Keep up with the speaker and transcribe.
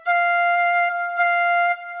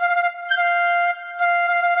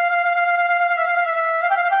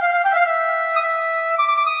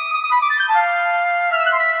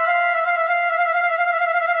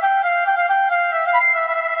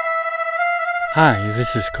Hi,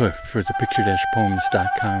 this is Cliff for the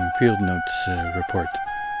Picture-Poems.com Field Notes report.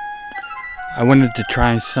 I wanted to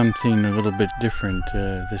try something a little bit different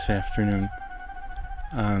this afternoon.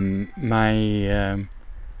 My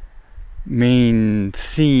main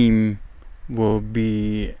theme will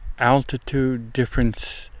be altitude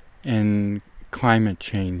difference and climate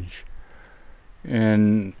change.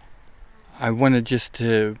 And I wanted just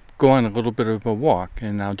to go on a little bit of a walk,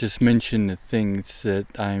 and I'll just mention the things that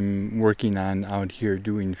I'm working on out here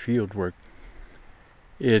doing field work.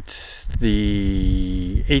 It's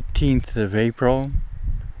the 18th of April.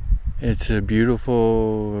 It's a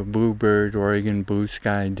beautiful bluebird Oregon blue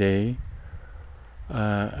sky day.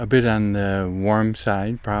 A bit on the warm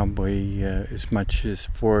side, probably as much as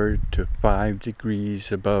 4 to 5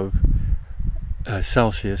 degrees above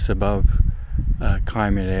Celsius above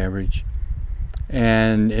climate average.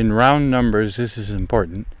 And in round numbers, this is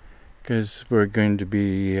important because we're going to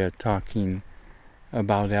be talking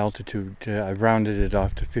about altitude. I've rounded it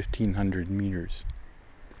off to 1,500 meters.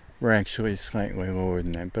 We're actually slightly lower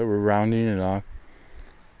than that, but we're rounding it off.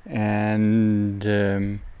 And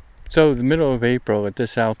so the middle of April at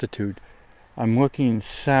this altitude, I'm looking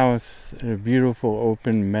south at a beautiful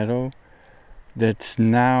open meadow that's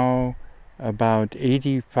now about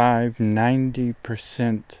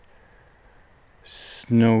 85-90%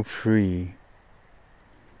 snow-free.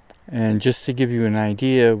 And just to give you an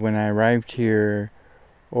idea, when I arrived here,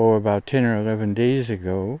 about 10 or 11 days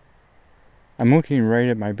ago, I'm looking right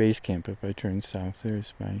at my base camp. If I turn south,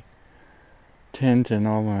 there's my tent and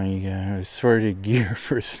all my assorted gear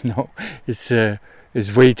for snow. It's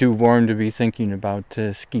way too warm to be thinking about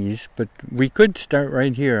skis, but we could start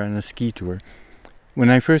right here on a ski tour. When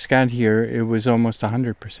I first got here, it was almost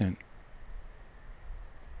 100%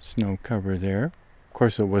 snow cover there. Of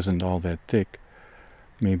course, it wasn't all that thick.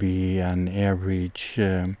 Maybe on average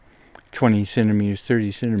 20 centimeters,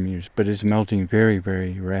 30 centimeters, but it's melting very,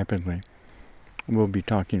 very rapidly. We'll be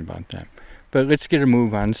talking about that. But let's get a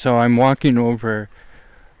move on. So I'm walking over.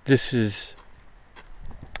 This is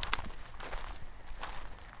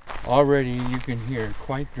already, you can hear,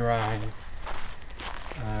 quite dry.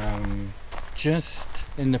 Just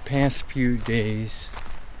in the past few days,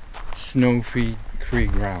 snow-free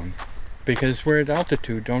ground. Because we're at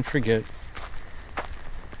altitude, don't forget.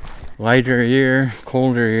 Lighter air,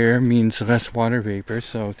 colder air means less water vapor,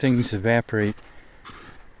 so things evaporate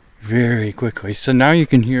very quickly. So now you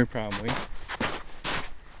can hear probably.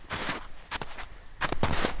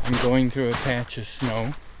 I'm going through a patch of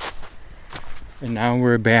snow. And now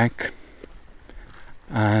we're back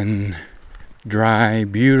on dry,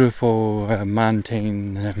 beautiful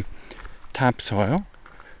montane topsoil.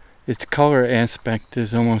 Its color aspect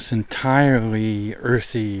is almost entirely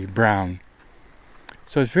earthy brown.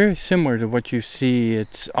 So it's very similar to what you see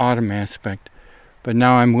its autumn aspect. But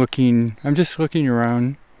now I'm just looking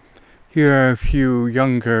around. Here are a few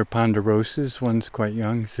younger ponderosas. One's quite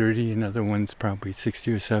young, 30. Another one's probably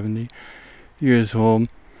 60 or 70 years old.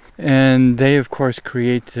 And they, of course,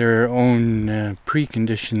 create their own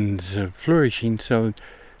preconditions of flourishing. So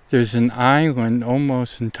there's an island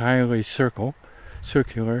almost entirely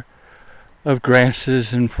circular, of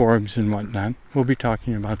grasses and forbs and whatnot. We'll be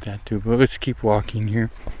talking about that too, but let's keep walking here.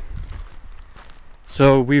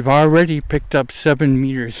 So we've already picked up 7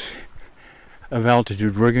 meters of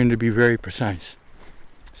altitude. We're going to be very precise.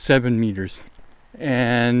 7 meters.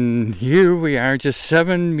 And here we are, just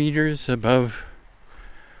 7 meters above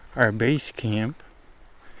our base camp.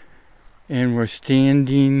 And we're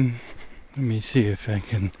standing, let me see if I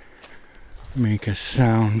can make a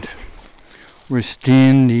sound. We're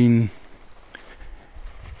standing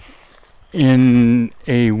in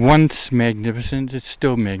a once magnificent, it's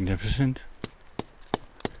still magnificent.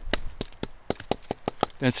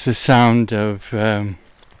 That's the sound of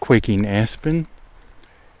quaking aspen,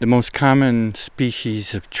 the most common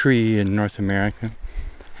species of tree in North America.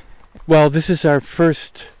 Well, this is our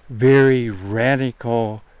first very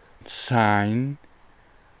radical sign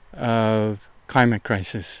of climate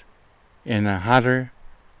crisis in a hotter,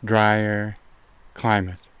 drier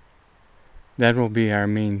climate. That will be our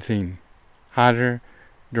main theme. Hotter,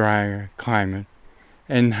 drier climate.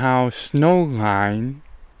 And how snowline,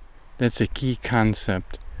 that's a key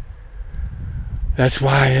concept. That's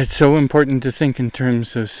why it's so important to think in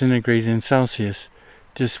terms of centigrade and Celsius.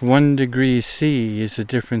 Just 1 degree C is the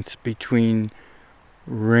difference between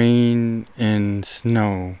rain and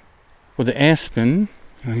snow. Well, the aspen,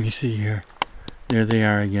 let me see here. There they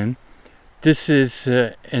are again. This is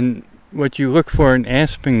and what you look for in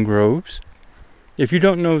aspen groves. If you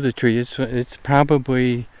don't know the tree, it's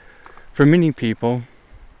probably, for many people,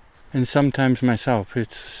 and sometimes myself,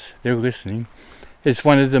 they're listening, is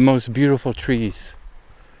one of the most beautiful trees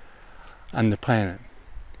on the planet.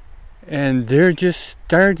 And they're just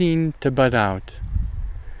starting to bud out.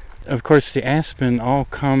 Of course, the aspen all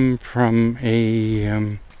come from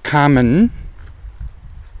a common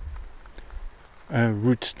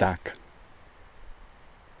rootstock.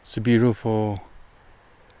 It's a beautiful,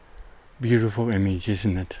 beautiful image,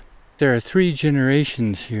 isn't it? There are 3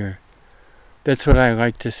 generations here. That's what I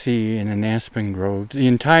like to see in an aspen grove. The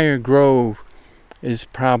entire grove is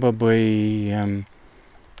probably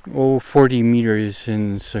 40 meters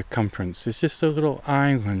in circumference. It's just a little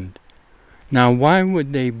island. Now, why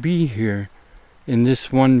would they be here in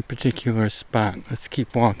this one particular spot? Let's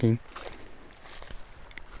keep walking.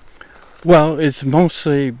 Well, it's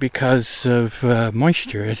mostly because of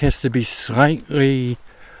moisture. It has to be slightly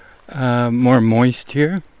more moist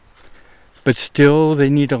here, but still they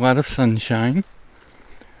need a lot of sunshine,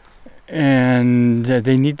 and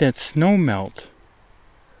they need that snow melt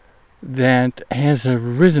that has a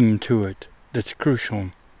rhythm to it that's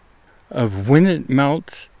crucial of when it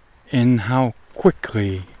melts and how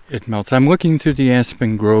quickly it melts. I'm looking through the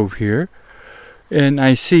aspen grove here, and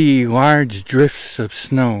I see large drifts of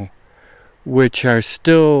snow which are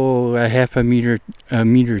still a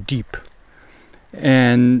meter deep,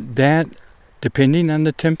 and that, depending on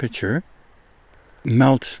the temperature,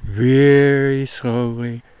 melts very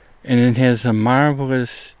slowly, and it has a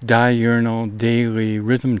marvelous diurnal daily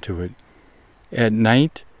rhythm to it. At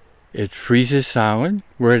night, it freezes solid.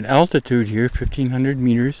 We're at altitude here, 1,500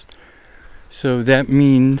 meters, so that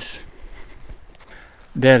means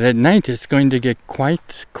that at night it's going to get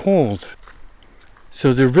quite cold.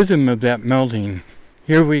 So the rhythm of that melting,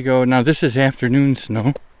 here we go. Now this is afternoon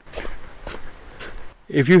snow.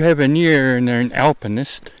 If you have an ear and are an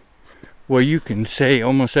alpinist, well, you can say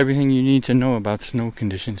almost everything you need to know about snow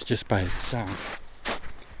conditions just by the sound.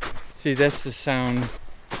 See, that's the sound.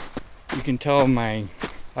 You can tell I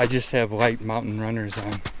just have light mountain runners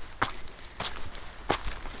on.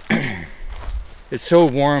 It's so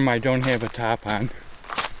warm I don't have a top on.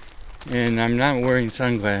 And I'm not wearing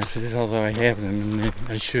sunglasses, although I have them, and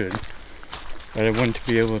I should. But I want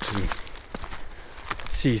to be able to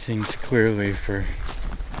see things clearly for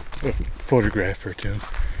a photograph or two.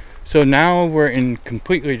 So now we're in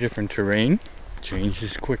completely different terrain.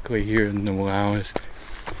 Changes quickly here in the Wallowas.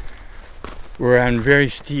 We're on very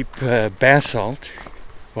steep basalt,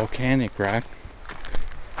 volcanic rock.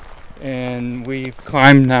 And we've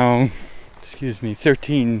climbed now,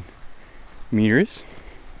 13 meters.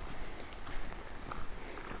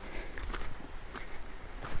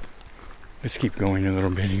 Let's keep going a little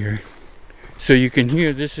bit here. So you can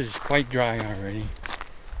hear this is quite dry already.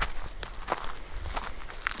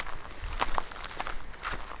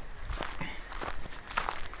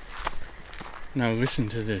 Now listen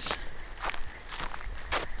to this.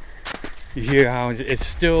 You hear how it's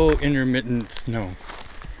still intermittent snow.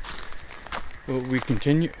 Well, we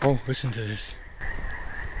continue. Oh, listen to this.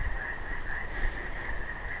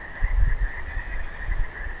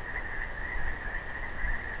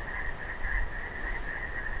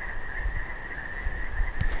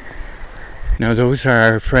 Now those are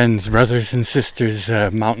our friends, brothers and sisters,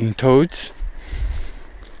 mountain toads.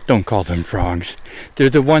 Don't call them frogs.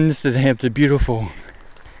 They're the ones that have the beautiful...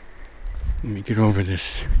 Let me get over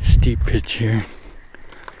this steep pitch here.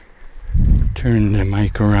 Turn the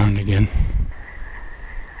mic around again.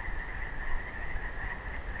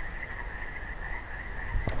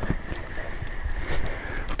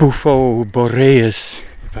 Bufo boreas,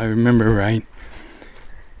 if I remember right.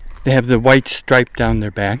 They have the white stripe down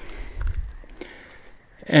their back.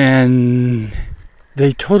 And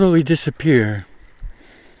they totally disappear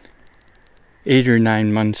 8 or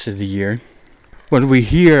 9 months of the year. What we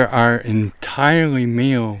hear are entirely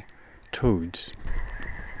male toads.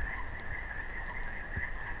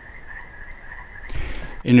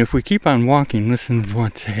 And if we keep on walking, listen to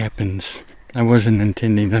what happens. I wasn't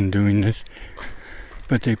intending on doing this,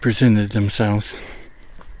 but they presented themselves.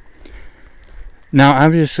 Now,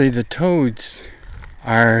 obviously, the toads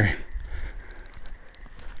are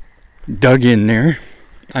dug in there.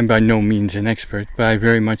 I'm by no means an expert, but I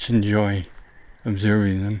very much enjoy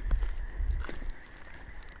observing them.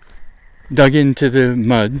 Dug into the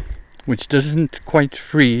mud, which doesn't quite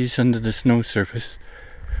freeze under the snow surface.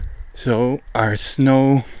 So our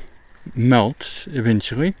snow melts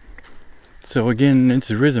eventually. So again, it's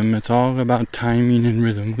rhythm. It's all about timing and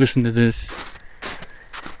rhythm. Listen to this.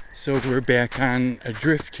 So we're back on a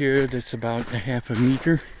drift here that's about 1/2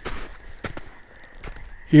 meter.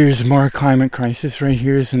 Here's more climate crisis. Right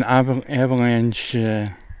here is an avalanche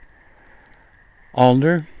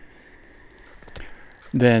alder.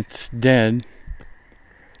 that's dead,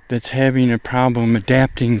 that's having a problem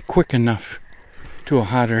adapting quick enough to a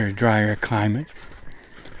hotter, drier climate.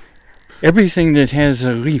 Everything that has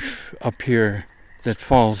a leaf up here that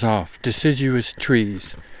falls off, deciduous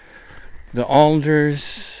trees, the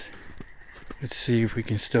alders. Let's see if we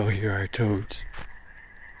can still hear our toads.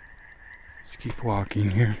 Let's keep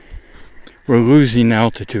walking here. We're losing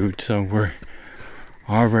altitude, so we're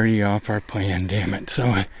already off our plan, damn it.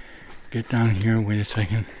 So get down here, wait a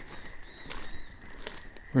second.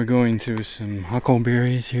 We're going through some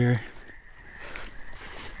huckleberries here.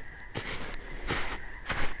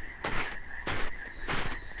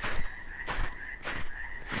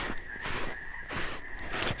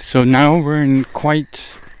 So now we're in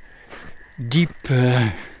quite deep,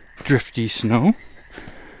 drifty snow.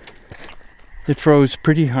 It froze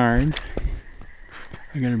pretty hard.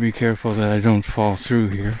 I gotta be careful that I don't fall through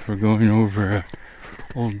here. We're going over a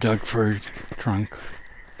old Doug fir trunk.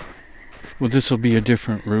 Well, this will be a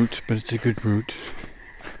different route, but it's a good route.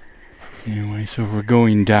 Anyway, so we're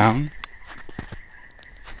going down.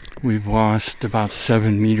 We've lost about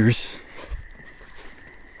 7 meters.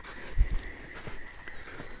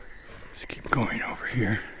 Let's keep going over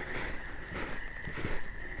here.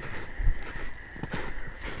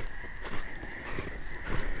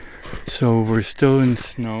 So we're still in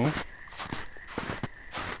snow,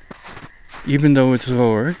 even though it's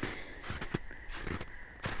lower.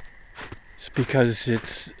 It's because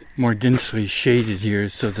it's more densely shaded here,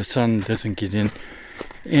 so the sun doesn't get in.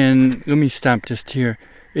 And let me stop just here.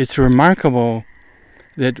 It's remarkable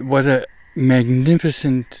that what a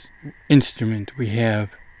magnificent instrument we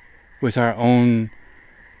have with our own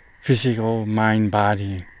physical mind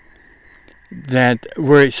body. That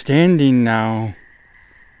we're standing now,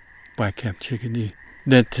 black-capped chickadee,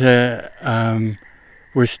 that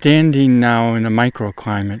we're standing now in a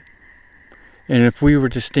microclimate. And if we were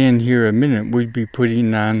to stand here a minute, we'd be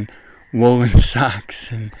putting on woolen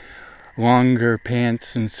socks and longer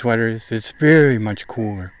pants and sweaters. It's very much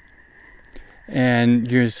cooler. And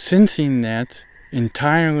you're sensing that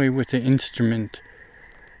entirely with the instrument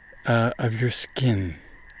of your skin.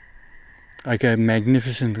 Like a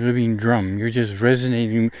magnificent living drum. You're just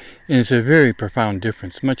resonating, and it's a very profound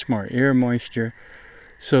difference. Much more air moisture.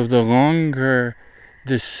 So the longer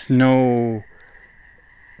the snow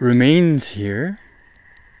remains here,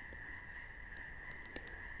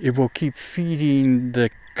 it will keep feeding the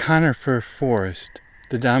conifer forest,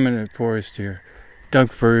 the dominant forest here.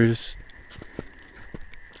 Doug firs,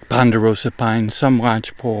 ponderosa pine, some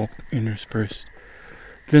lodgepole interspersed.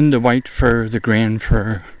 Then the white fir, the grand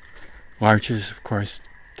fir, larches, of course.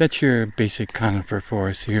 That's your basic conifer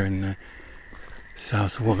forest here in the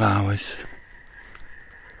South Willowas.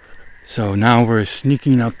 So now we're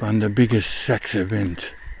sneaking up on the biggest sex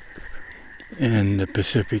event in the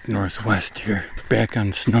Pacific Northwest here, back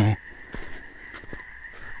on snow.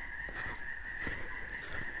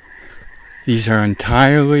 These are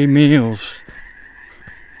entirely males,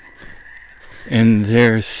 and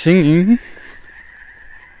they're singing,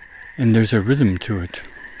 and there's a rhythm to it.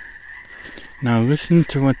 Now listen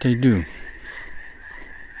to what they do.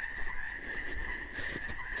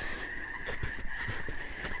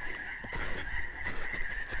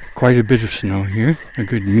 Quite a bit of snow here, a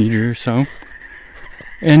good meter or so.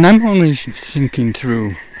 And I'm only sinking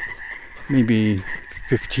through maybe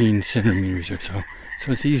 15 centimeters or so.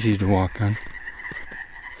 So it's easy to walk on.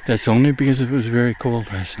 That's only because it was very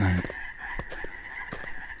cold last night.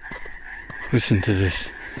 Listen to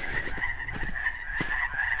this.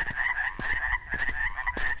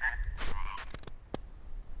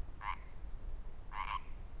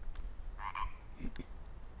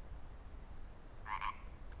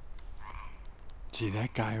 See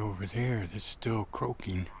that guy over there that's still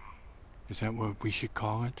croaking? Is that what we should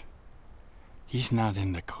call it? He's not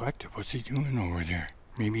in the collective. What's he doing over there?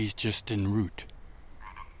 Maybe he's just en route.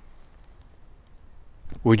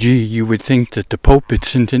 Well, gee, you would think that the Pope had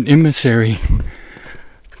sent an emissary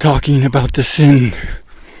talking about the sin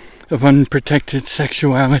of unprotected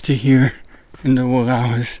sexuality here in the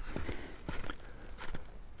Willowas.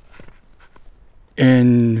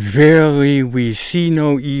 And verily we see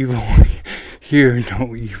no evil, hear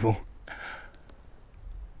no evil.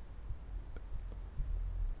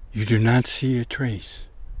 You do not see a trace.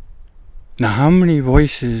 Now, how many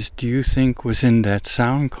voices do you think was in that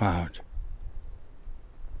sound cloud?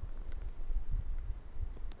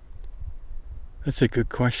 That's a good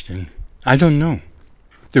question. I don't know.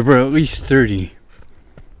 There were at least 30.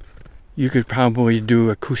 You could probably do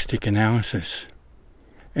acoustic analysis.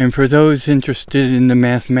 And for those interested in the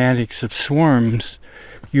mathematics of swarms,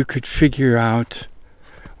 you could figure out,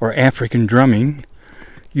 or African drumming,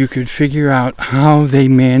 you could figure out how they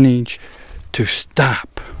manage to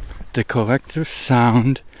stop the collective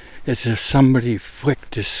sound as if somebody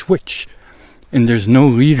flicked a switch and there's no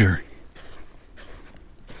leader.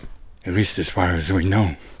 At least as far as we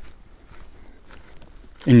know.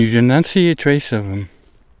 And you do not see a trace of them.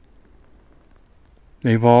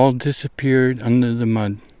 They've all disappeared under the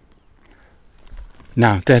mud.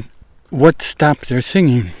 Now, what stopped their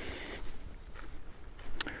singing?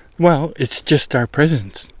 Well, it's just our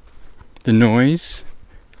presence. The noise,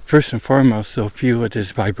 first and foremost, they'll feel it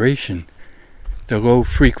as vibration. The low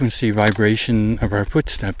frequency vibration of our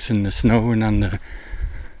footsteps in the snow and on the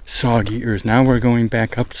soggy earth. Now we're going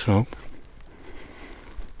back upslope.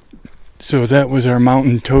 So that was our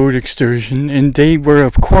mountain toad excursion. And they were,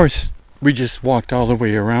 of course, we just walked all the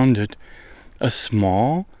way around it. A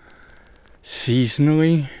small,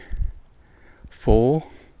 seasonally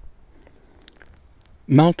full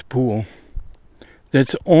melt pool.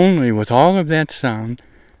 That's only, with all of that sound,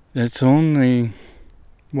 that's only,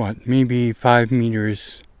 maybe 5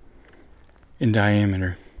 meters in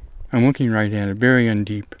diameter. I'm looking right at it, very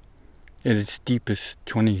undeep. At its deepest,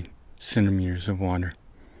 20 centimeters of water.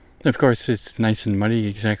 Of course, it's nice and muddy,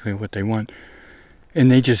 exactly what they want.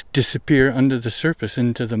 And they just disappear under the surface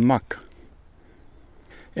into the muck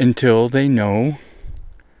until they know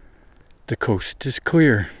the coast is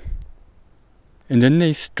clear. And then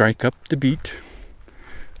they strike up the beat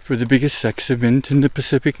for the biggest sex event in the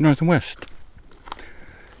Pacific Northwest.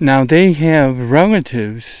 Now, they have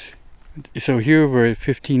relatives. So here we're at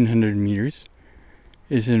 1,500 meters.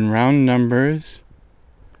 Is in round numbers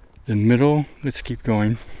the middle, let's keep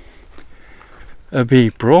going, of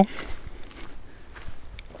April.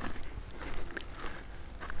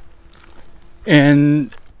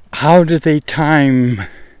 And how do they time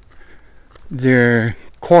their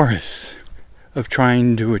chorus of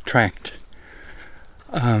trying to attract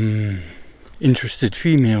interested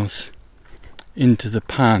females into the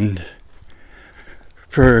pond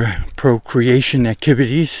for procreation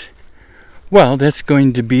activities? Well, that's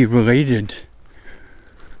going to be related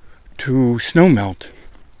to snowmelt.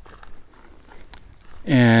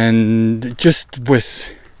 And just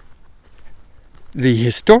with the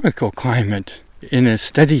historical climate in a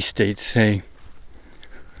steady state, say,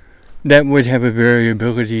 that would have a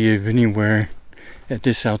variability of anywhere at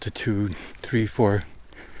this altitude 3-4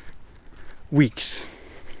 weeks.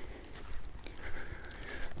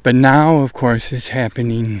 But now, of course, it's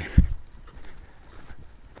happening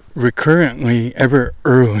recurrently ever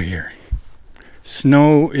earlier.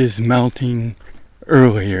 Snow is melting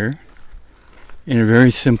earlier in a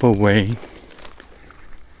very simple way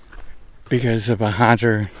because of a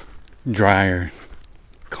hotter, drier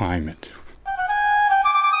climate.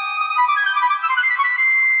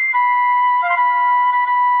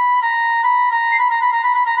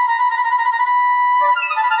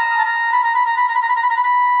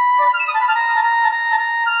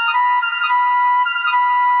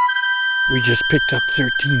 We just picked up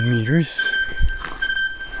 13 meters.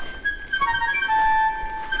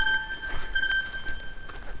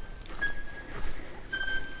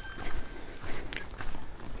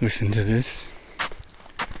 Listen to this.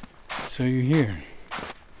 So you hear.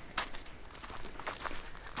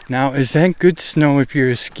 Now, is that good snow if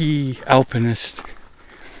you're a ski alpinist?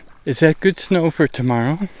 Is that good snow for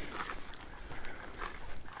tomorrow?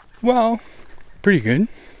 Well, pretty good.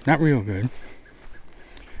 Not real good.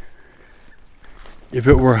 If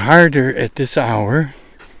it were harder at this hour,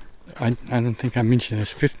 I don't think I mentioned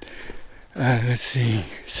this,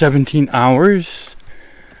 17 hours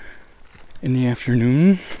in the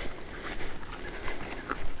afternoon.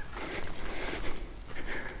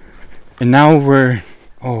 And now we're,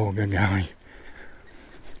 oh good golly,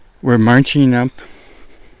 we're marching up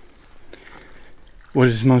what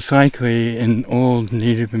is most likely an old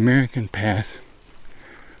Native American path,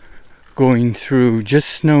 going through just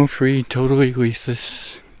snow-free, totally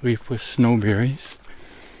leafless snowberries,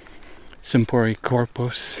 Simpori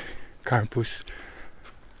carpus,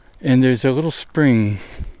 and there's a little spring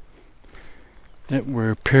that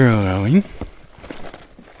we're paralleling,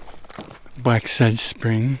 Black Sedge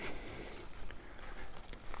Spring.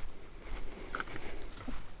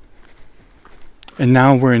 And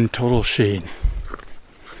now we're in total shade.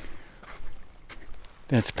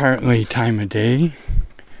 That's partly time of day,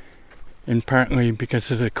 and partly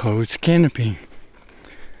because of the closed canopy.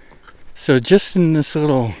 So just in this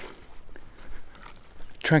little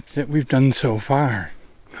trek that we've done so far,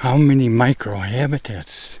 how many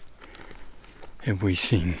microhabitats have we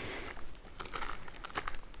seen?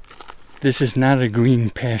 This is not a green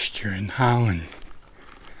pasture in Holland.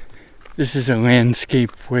 This is a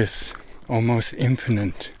landscape with almost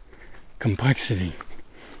infinite complexity.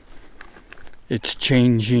 It's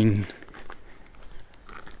changing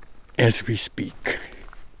as we speak.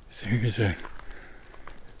 So here's a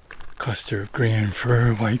cluster of grand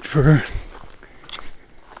fir, white fir.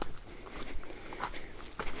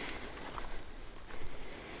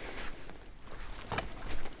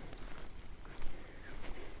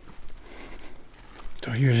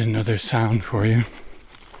 So here's another sound for you.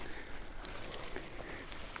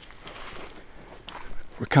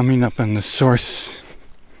 We're coming up on the source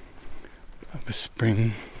of a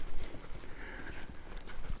spring.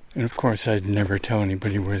 And of course I'd never tell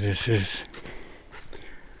anybody where this is.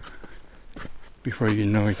 Before you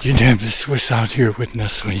know it, you'd have the Swiss out here with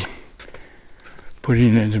Nestle,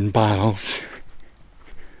 putting it in bottles.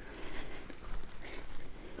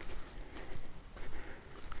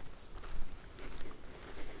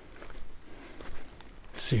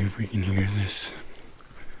 See if we can hear this.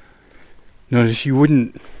 Notice you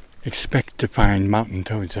wouldn't expect to find mountain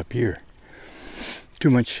toads up here.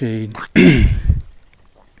 Too much shade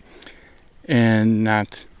and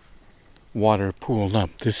not water pooled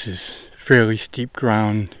up. This is fairly steep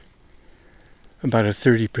ground, about a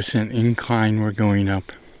 30% incline we're going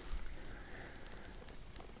up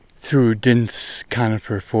through dense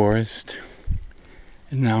conifer forest.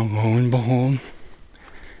 And now, lo and behold,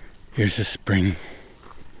 here's a spring.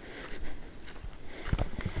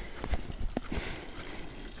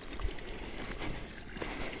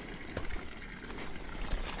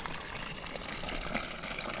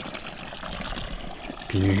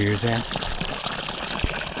 Can you hear that?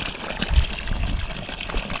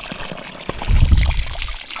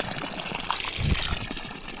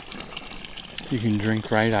 You can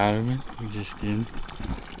drink right out of it. We just did.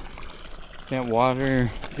 That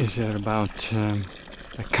water is at about a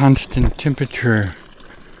constant temperature,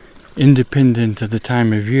 independent of the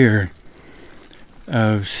time of year,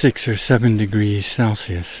 of 6 or 7 degrees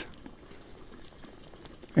Celsius.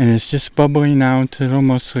 And it's just bubbling out. It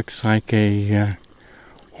almost looks like a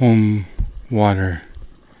home water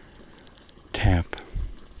tap.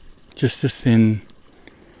 Just a thin,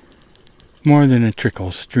 more than a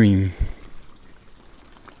trickle stream,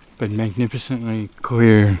 but magnificently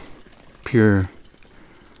clear, pure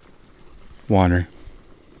water.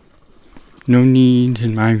 No need,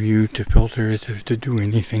 in my view, to filter it or to do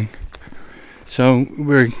anything. So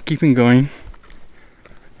we're keeping going,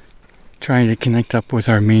 trying to connect up with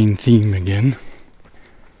our main theme again,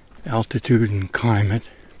 altitude and climate.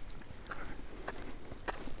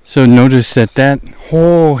 So notice that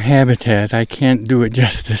whole habitat, I can't do it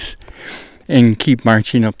justice and keep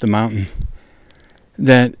marching up the mountain.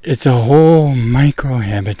 That it's a whole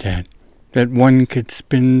microhabitat that one could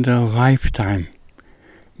spend a lifetime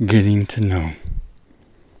getting to know.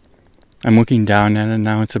 I'm looking down at it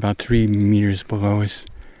now. It's about 3 meters below us.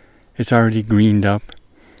 It's already greened up.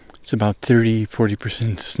 It's about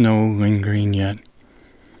 30-40% snow lingering yet.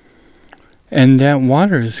 And that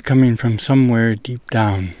water is coming from somewhere deep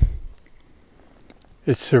down.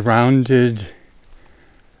 It's surrounded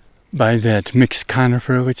by that mixed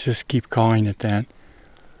conifer, let's just keep calling it that,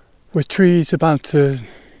 with trees about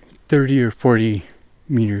 30 or 40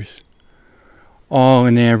 meters, all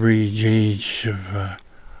an average age of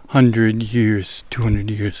 100 years,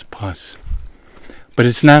 200 years plus. But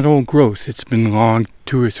it's not old growth. It's been logged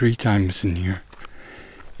 2 or 3 times in here.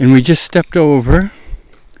 And we just stepped over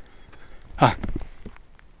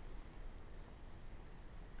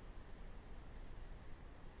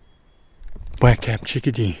black-capped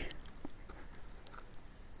chickadee.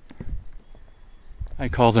 I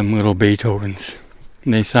call them little Beethovens.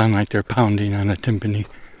 And they sound like they're pounding on a timpani.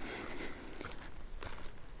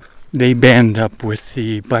 They band up with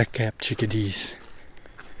the black-capped chickadees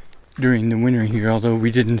during the winter here, although we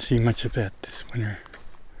didn't see much of that this winter.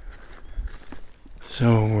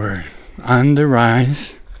 So we're on the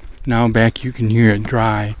rise. Now back you can hear it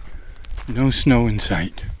dry. No snow in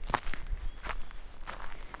sight.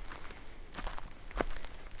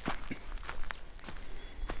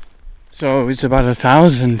 So it's about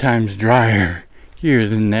 1,000 times drier here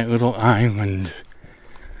than that little island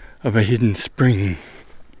of a hidden spring.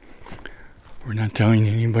 We're not telling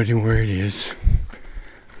anybody where it is.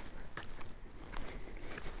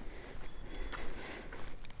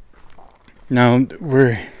 Now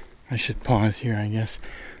I should pause here, I guess.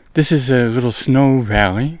 This is a little snow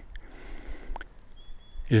valley.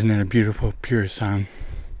 Isn't it a beautiful, pure sound?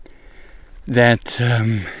 That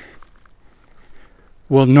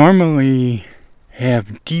will normally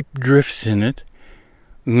have deep drifts in it,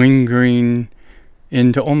 lingering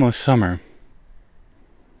into almost summer.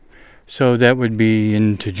 So that would be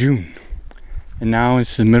into June. And now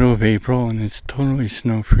it's the middle of April and it's totally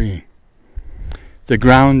snow-free. The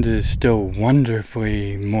ground is still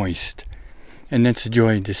wonderfully moist. And that's a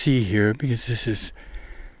joy to see here because this is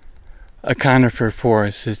a conifer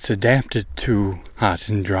forest that's adapted to hot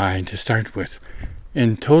and dry to start with.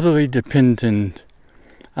 And totally dependent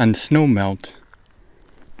on snowmelt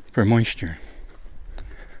for moisture.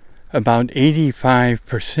 About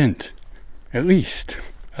 85%, at least,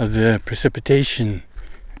 of the precipitation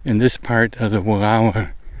in this part of the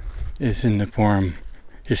Wallowa is in the form,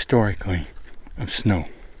 historically, of snow.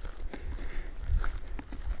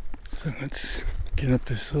 So let's get up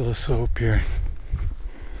this little slope here.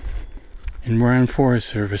 And we're on Forest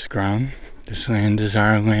Service ground. This land is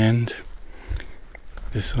our land.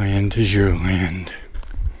 This land is your land.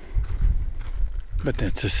 But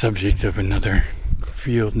that's the subject of another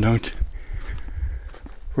field note.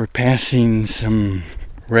 We're passing some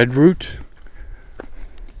redroot.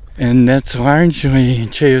 And that's largely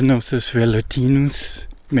FIELDNOTES velutinus,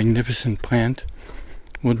 magnificent plant.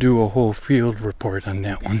 We'll do a whole field report on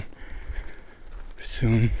that one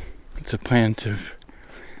soon. It's a plant of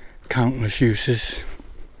countless uses.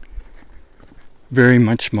 Very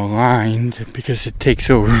much maligned because it takes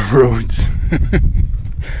over roads.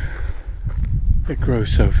 It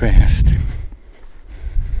grows so fast.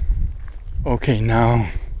 Okay, now,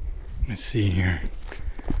 let's see here.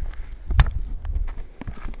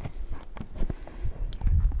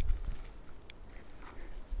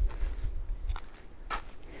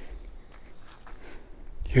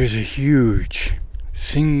 Here's a huge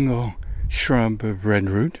single shrub of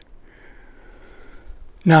redroot.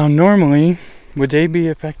 Now, normally, would they be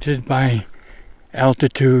affected by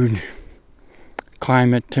altitude,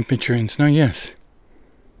 climate, temperature, and snow? Yes.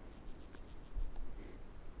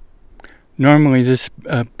 Normally, this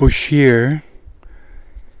bush here,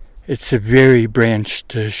 it's a very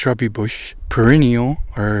branched shrubby bush, perennial,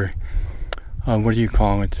 or what do you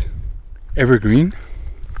call it? Evergreen.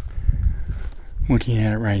 Looking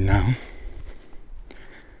at it right now.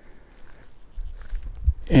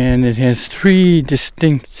 And it has 3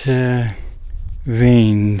 distinct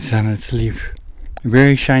veins on its leaf. A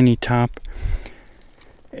very shiny top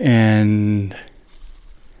and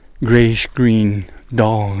grayish-green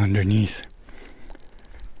dull underneath.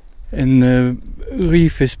 And the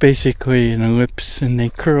leaf is basically an ellipse, and they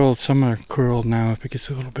curl. Some are curled now if it gets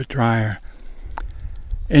a little bit drier.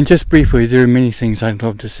 And just briefly, there are many things I'd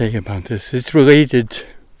love to say about this. It's related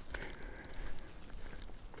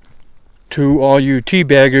to all you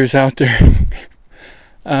teabaggers out there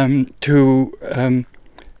to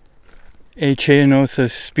a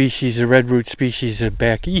Ceanothus species, a redroot species of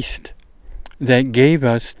back east that gave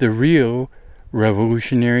us the real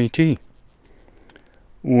revolutionary tea.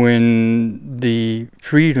 When the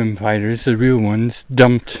freedom fighters, the real ones,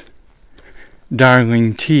 dumped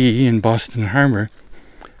Darling tea in Boston Harbor,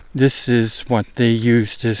 this is what they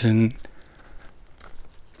used as an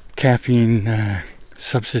caffeine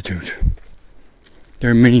substitute.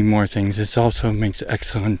 There are many more things. This also makes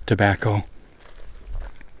excellent tobacco.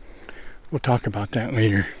 We'll talk about that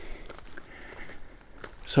later.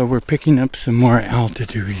 So we're picking up some more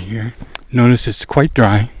altitude here. Notice it's quite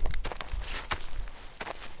dry.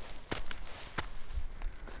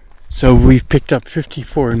 So we've picked up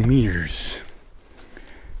 54 meters.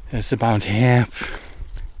 That's about half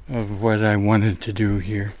of what I wanted to do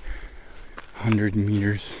here. 100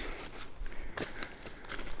 meters.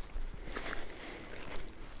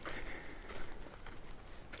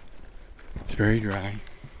 It's very dry.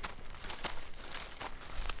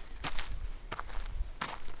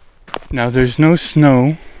 Now there's no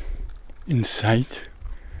snow in sight.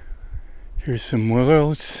 Here's some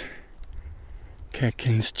willows.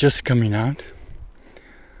 Catkins just coming out.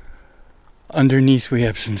 Underneath we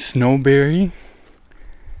have some snowberry.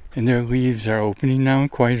 And their leaves are opening now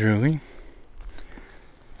quite early.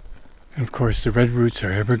 And of course the red roots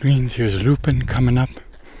are evergreens. Here's lupin coming up.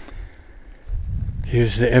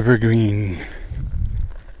 Here's the evergreen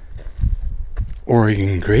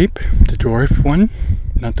Oregon grape, the dwarf one,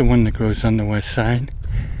 not the one that grows on the west side.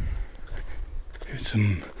 Here's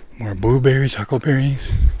some more blueberries,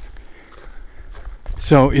 huckleberries.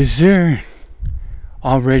 So is there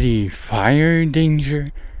already fire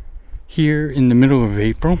danger here in the middle of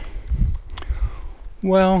April?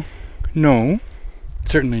 Well, no,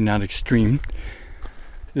 certainly not extreme.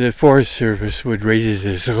 The Forest Service would rate it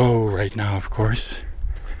as low right now, of course,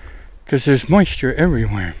 because there's moisture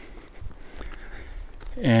everywhere.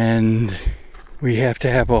 And we have to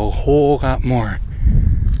have a whole lot more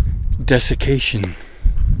desiccation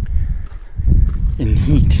and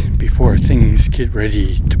heat before things get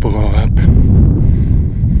ready to blow up.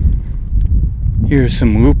 Here's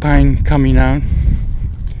some lupine coming out,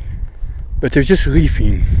 but they're just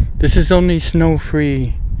leafing. This is only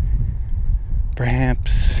snow-free,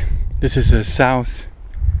 perhaps. This is a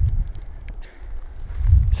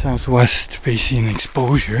southwest facing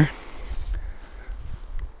exposure.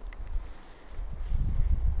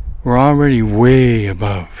 We're already way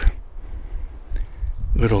above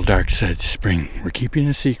Little Dark Sedge Spring. We're keeping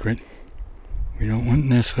a secret. We don't want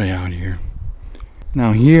Nestle out here.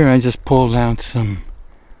 Now here I just pulled out some,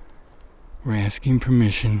 we're asking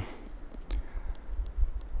permission,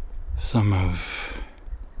 some of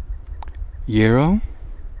yarrow.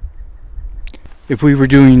 If we were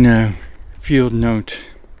doing a field note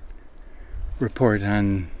report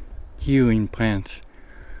on healing plants,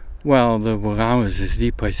 well, the Wallowas is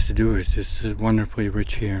the place to do it. It's wonderfully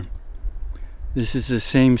rich here. This is the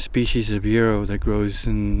same species of yarrow that grows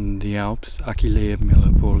in the Alps, Achillea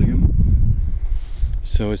millefolium.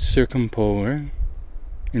 So it's circumpolar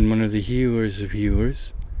and one of the healers of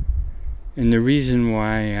healers. And the reason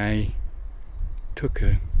why I took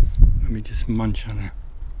let me just munch on it.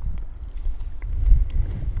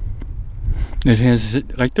 It has,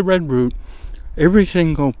 like the red root, every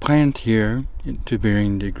single plant here, to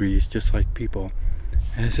varying degrees, just like people,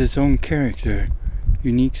 has its own character,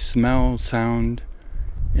 unique smell, sound,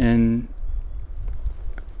 and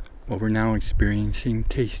what we're now experiencing,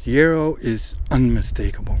 taste. Yarrow is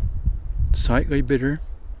unmistakable. Slightly bitter,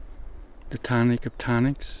 the tonic of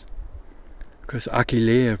tonics, because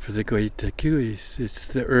Achillea, for the great Achilles, it's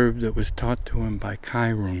the herb that was taught to him by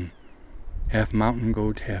Chiron, half mountain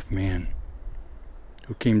goat, half man,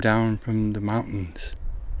 who came down from the mountains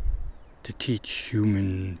to teach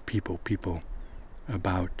human people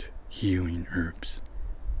about healing herbs.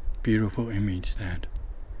 Beautiful image, that.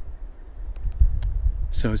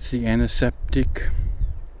 So it's the antiseptic,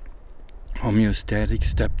 homeostatic,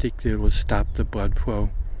 septic that will stop the blood flow.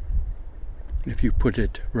 If you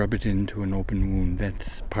rub it into an open wound,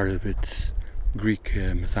 that's part of its Greek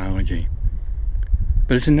mythology.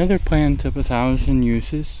 But it's another plant of 1,000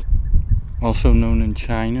 uses, also known in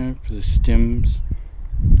China for the stems,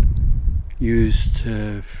 used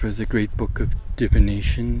for the great book of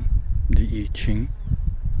divination, the I Ching.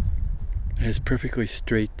 It has perfectly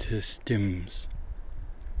straight stems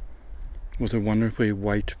with a wonderfully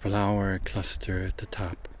white flower cluster at the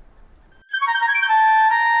top.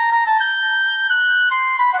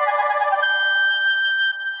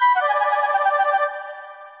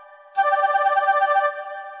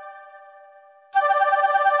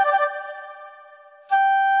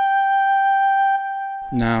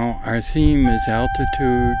 Now, our theme is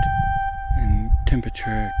altitude and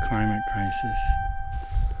temperature climate crisis.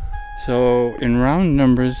 So, in round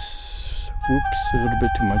numbers, a little bit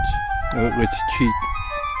too much. Let's cheat.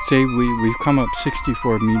 Say we've come up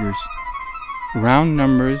 64 meters. Round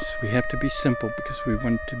numbers, we have to be simple because we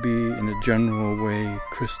want to be, in a general way,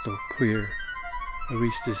 crystal clear. At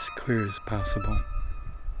least as clear as possible.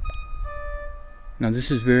 Now,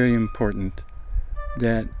 this is very important,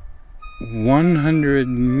 that 100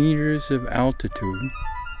 meters of altitude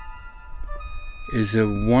is a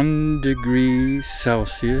 1 degree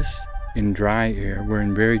Celsius in dry air. We're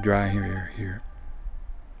in very dry air here.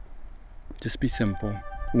 Just be simple.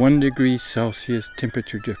 1 degree Celsius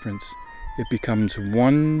temperature difference. It becomes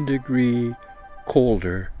 1 degree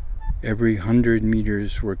colder every 100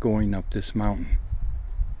 meters we're going up this mountain.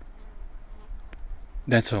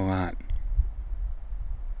 That's a lot.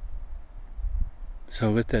 So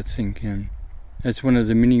let that sink in. That's one of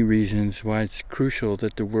the many reasons why it's crucial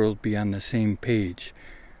that the world be on the same page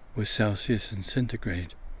with Celsius and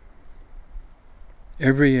centigrade.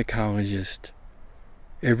 Every ecologist,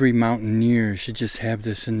 every mountaineer should just have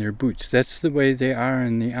this in their boots. That's the way they are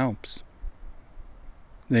in the Alps.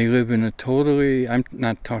 They live in a totally, I'm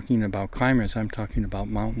not talking about climbers, I'm talking about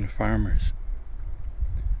mountain farmers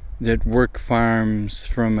that work farms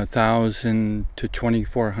from 1,000 to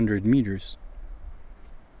 2,400 meters.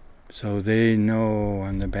 So they know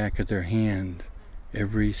on the back of their hand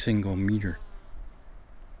every single meter,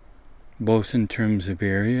 both in terms of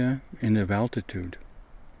area and of altitude.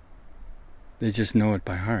 They just know it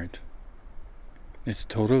by heart. It's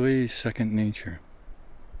totally second nature.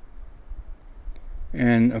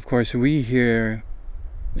 And of course we here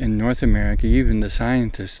in North America, even the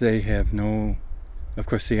scientists, they have no, of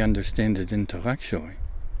course they understand it intellectually.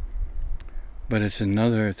 But it's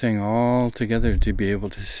another thing altogether to be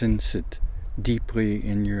able to sense it deeply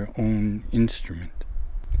in your own instrument.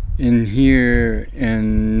 In here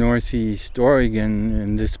in northeast Oregon,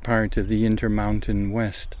 in this part of the Intermountain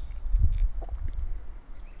West,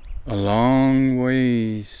 a long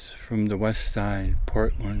ways from the west side,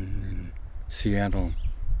 Portland and Seattle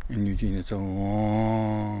and Eugene. It's a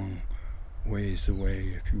long ways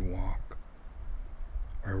away if you walk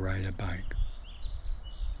or ride a bike.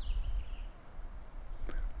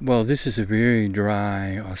 Well, this is a very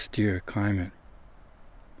dry, austere climate.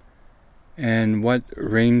 And what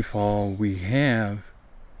rainfall we have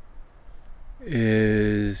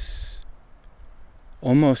is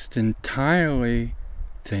almost entirely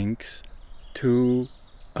thanks to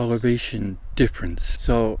elevation difference.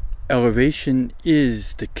 So elevation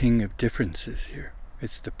is the king of differences here.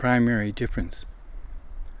 It's the primary difference.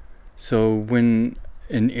 So when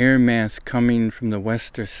an air mass coming from the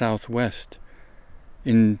west or southwest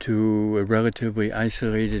into a relatively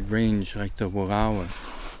isolated range like the Wallowa,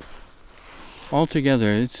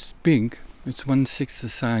 altogether it's big. It's 1/6 the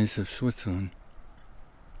size of Switzerland.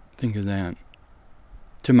 Think of that.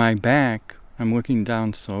 To my back, I'm looking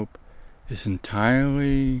downslope, is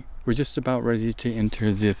entirely, we're just about ready to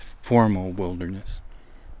enter the formal wilderness.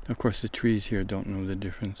 Of course, the trees here don't know the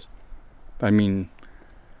difference. But I mean,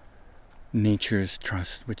 nature's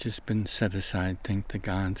trust, which has been set aside, thank the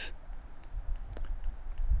gods.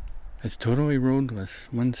 It's totally roadless,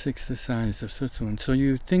 1/6 the size of Switzerland. So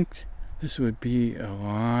you think this would be a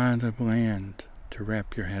lot of land to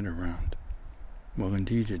wrap your head around. Well,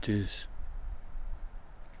 indeed it is.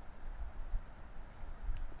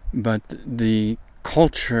 But the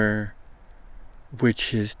culture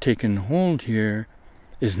which has taken hold here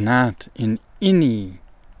is not in any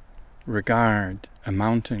regard a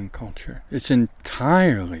mountain culture. It's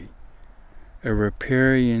entirely a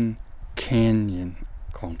riparian canyon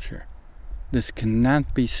culture. This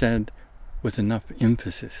cannot be said with enough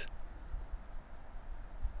emphasis.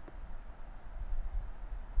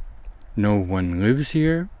 No one lives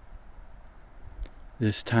here.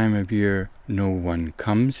 This time of year, no one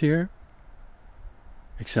comes here,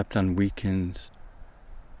 except on weekends,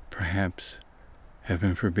 perhaps,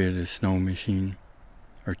 heaven forbid, a snow machine,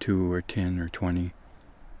 or 2 or 10 or 20.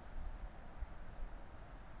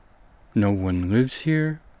 No one lives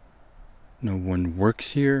here. No one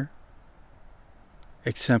works here,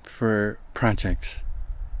 except for projects.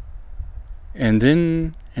 And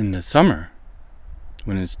then in the summer,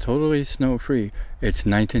 when it's totally snow-free, it's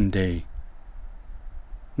night and day.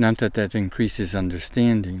 Not that that increases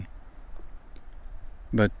understanding,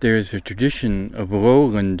 but there's a tradition of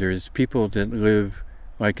lowlanders, people that live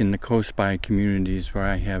like in the close-by communities where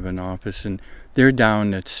I have an office, and they're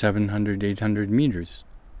down at 700, 800 meters.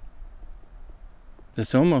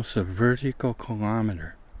 That's almost a vertical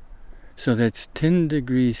kilometer. So that's 10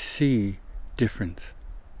 degrees C difference.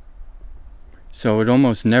 So it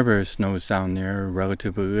almost never snows down there, or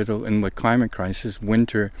relatively little. And with climate crisis,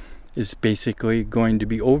 winter is basically going to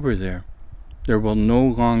be over there. There will no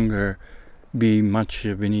longer be much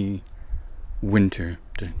of any winter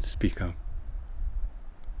to speak of,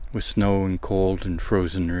 with snow and cold and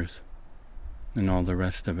frozen earth and all the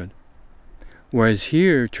rest of it. Whereas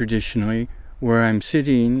here, traditionally, where I'm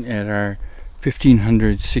sitting at our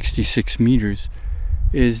 1,566 meters,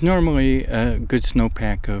 is normally a good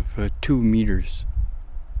snowpack of 2 meters,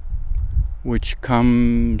 which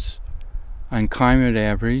comes on climate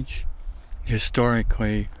average,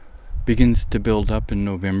 historically begins to build up in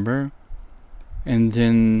November and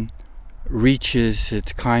then reaches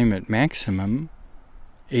its climate maximum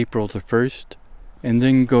April the 1st, and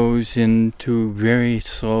then goes into very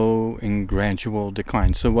slow and gradual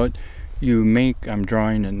decline. So what you make, I'm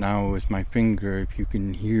drawing it now with my finger if you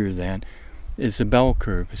can hear that, is a bell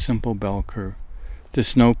curve, a simple bell curve. The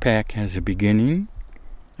snowpack has a beginning,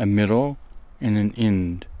 a middle, and an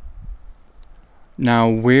end. Now,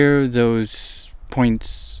 where those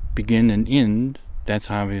points begin and end,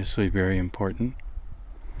 that's obviously very important.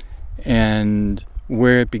 And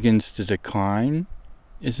where it begins to decline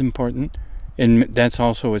is important. And that's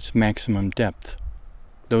also its maximum depth.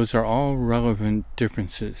 Those are all relevant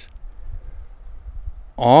differences.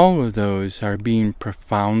 All of those are being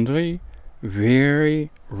profoundly,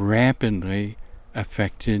 very rapidly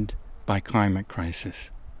affected by climate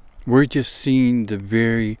crisis. We're just seeing the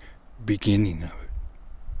very beginning of it.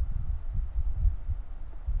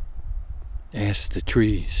 Ask the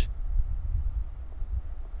trees.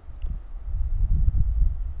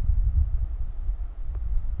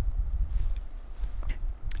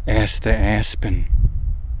 Ask the aspen,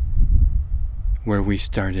 where we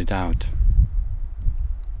started out.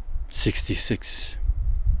 66,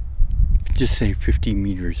 just say 50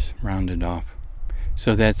 meters rounded off.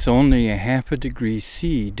 So that's only a 0.5 degree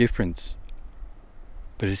C difference.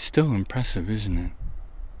 But it's still impressive, isn't it?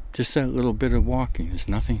 Just that little bit of walking is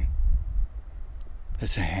nothing.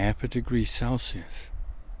 That's a 0.5 degree Celsius.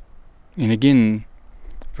 And again,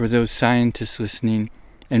 for those scientists listening,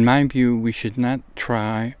 in my view, we should not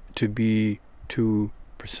try to be too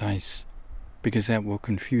precise, because that will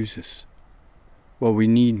confuse us. What we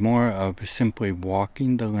need more of is simply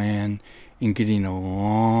walking the land and getting a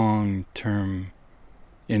long-term,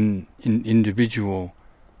 in individual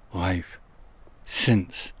life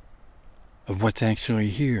sense of what's actually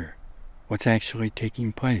here, what's actually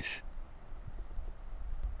taking place.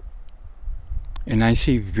 And I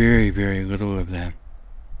see very, very little of that.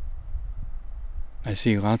 I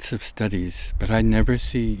see lots of studies, but I never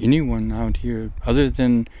see anyone out here other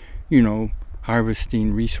than,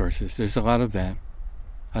 harvesting resources. There's a lot of that.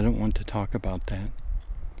 I don't want to talk about that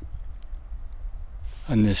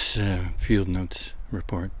on this Field Notes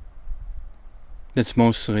report. That's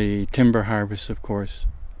mostly timber harvest, of course,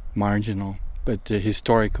 marginal, but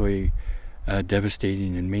historically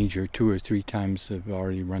devastating and major. 2 or 3 times have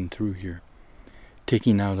already run through here,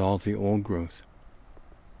 taking out all the old growth.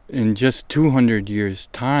 In just 200 years'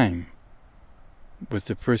 time, with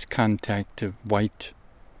the first contact of white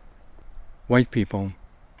people,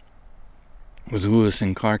 with Lewis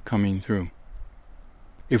and Clark coming through,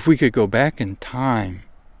 if we could go back in time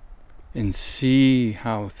and see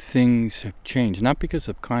how things have changed, not because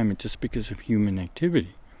of climate, just because of human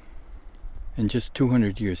activity, in just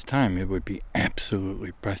 200 years' time, it would be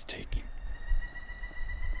absolutely breathtaking.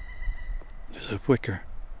 There's a flicker.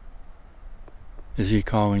 Is he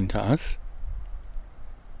calling to us?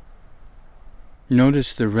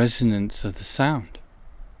 Notice the resonance of the sound.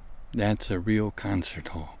 That's a real concert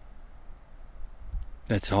hall.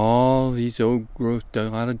 That's all these old growth, a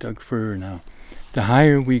lot of Doug fir now. The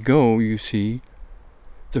higher we go, you see,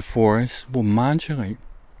 the forest will modulate.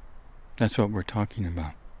 That's what we're talking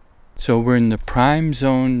about. So we're in the prime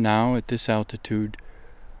zone now at this altitude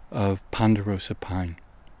of ponderosa pine.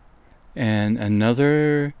 And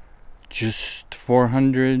another just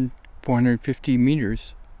 450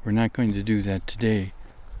 meters. We're not going to do that today.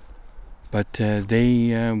 But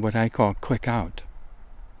they, what I call, click out.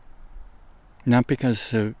 Not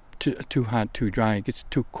because too hot, too dry. It gets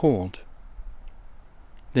too cold.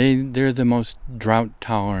 They're the most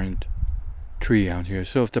drought-tolerant tree out here.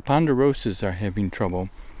 So if the ponderosas are having trouble,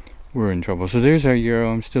 we're in trouble. So there's our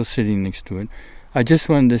yarrow. I'm still sitting next to it. I just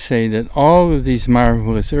wanted to say that all of these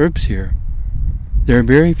marvelous herbs here, there are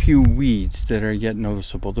very few weeds that are yet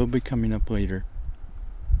noticeable. They'll be coming up later.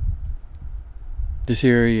 This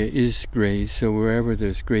area is grazed, so wherever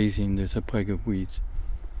there's grazing, there's a plague of weeds.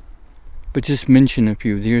 But just mention a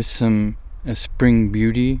few. There's a spring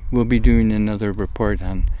beauty. We'll be doing another report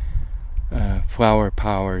on flower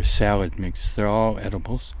power salad mix. They're all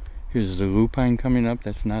edibles. Here's the lupine coming up.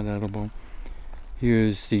 That's not edible.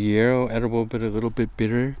 Here's the yarrow, edible but a little bit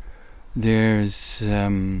bitter. There's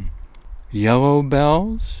yellow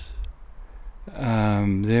bells.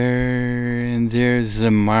 There's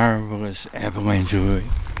the marvelous avalanche lily,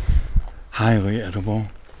 highly edible.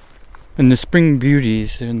 And the spring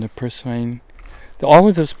beauties, they're in the purslane. All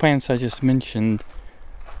of those plants I just mentioned,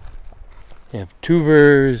 they have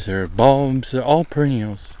tubers or bulbs. They're all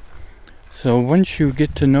perennials. So once you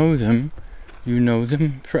get to know them, you know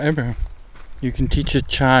them forever. You can teach a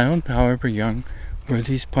child, however young, where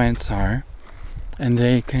these plants are, and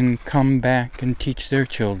they can come back and teach their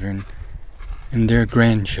children and their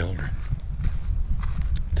grandchildren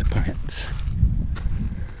the plants.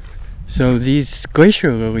 So these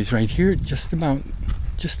glacier lilies right here, just about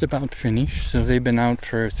finished. So they've been out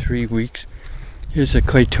for 3 weeks. Here's a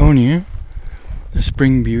Claytonia, the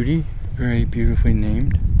spring beauty, very beautifully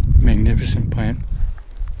named, magnificent plant,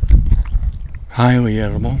 highly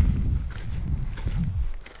edible.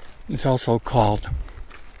 It's also called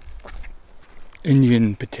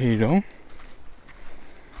Indian potato.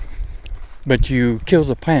 But you kill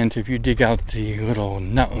the plant if you dig out the little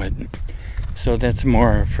nutlet. So that's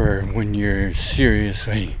more for when you're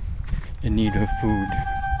seriously in need of food.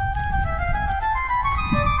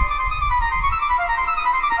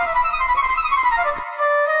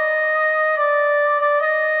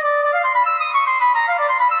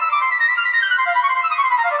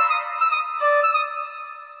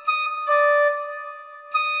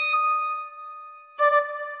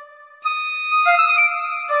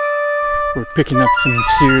 We're picking up some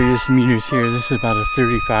serious meters here. This is about a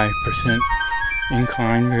 35%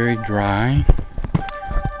 incline, very dry.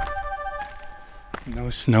 No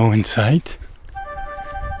snow in sight.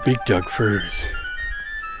 Big Doug firs.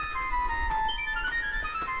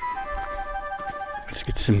 Let's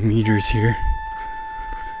get some meters here.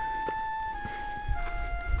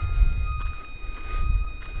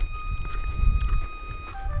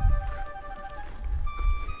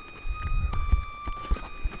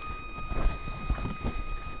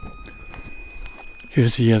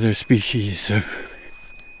 Here's the other species of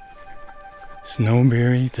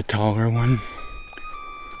snowberry, the taller one.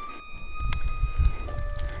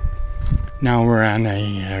 Now we're on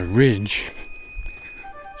a ridge,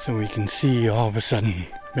 so we can see all of a sudden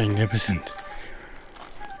magnificent.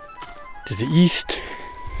 To the east,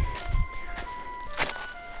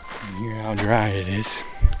 and hear how dry it is.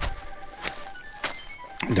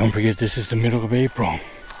 Don't forget, this is the middle of April.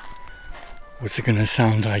 What's it gonna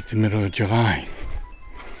sound like the middle of July?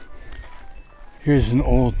 Here's an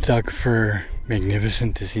old Doug fir.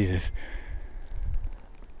 Magnificent to see this.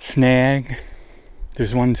 Snag.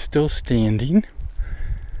 There's one still standing.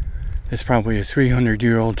 It's probably a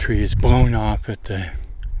 300-year-old tree. It's blown off at the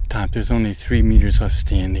top. There's only 3 meters left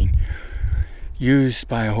standing. Used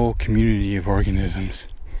by a whole community of organisms.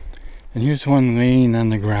 And here's one laying on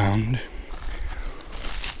the ground.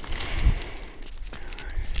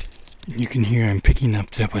 You can hear him picking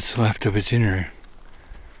up what's left of its inner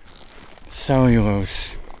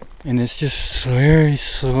cellulose. And it's just very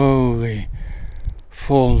slowly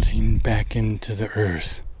folding back into the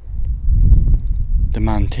earth. The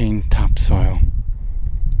montane topsoil.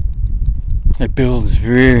 It builds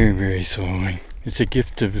very, very slowly. It's a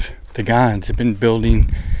gift of the gods. Have been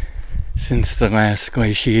building since the last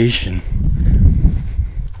glaciation.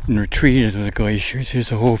 In retreat of the glaciers,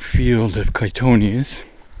 here's a whole field of claytonias.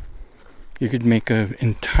 You could make an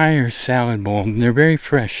entire salad bowl, and they're very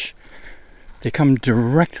fresh. They come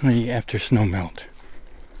directly after snowmelt.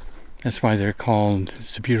 That's why they're called,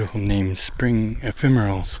 it's a beautiful name, spring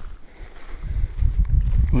ephemerals.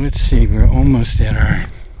 Well, let's see, we're almost at our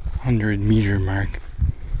 100-meter mark.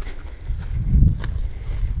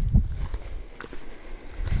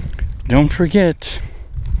 Don't forget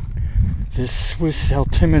this Swiss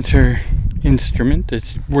altimeter instrument.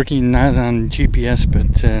 It's working not on GPS,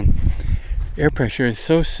 but air pressure is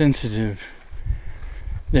so sensitive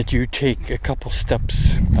that you take a couple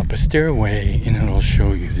steps up a stairway and it'll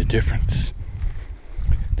show you the difference.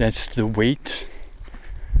 That's the weight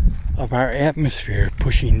of our atmosphere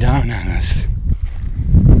pushing down on us.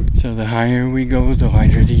 So the higher we go, the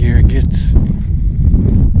lighter the air gets.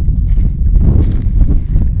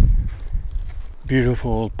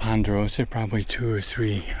 Beautiful old ponderosa, probably 200 or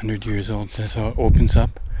 300 years old. That's how it opens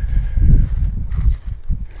up.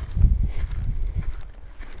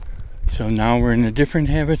 So now we're in a different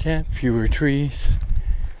habitat, fewer trees.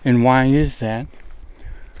 And why is that?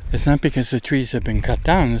 It's not because the trees have been cut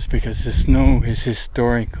down, it's because the snow has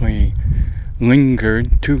historically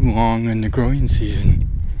lingered too long in the growing season.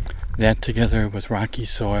 That together with rocky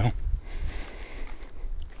soil.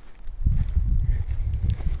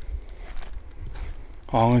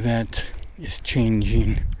 All of that is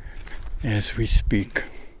changing as we speak.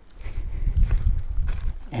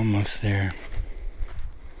 Almost there.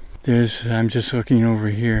 I'm just looking over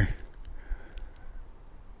here.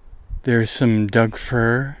 There's some Doug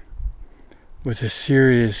fir with a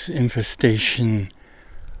serious infestation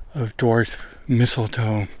of dwarf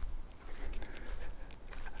mistletoe.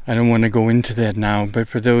 I don't want to go into that now, but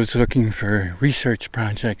for those looking for research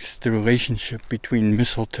projects, the relationship between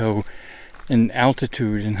mistletoe and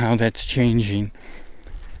altitude and how that's changing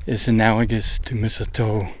is analogous to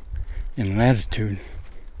mistletoe in latitude.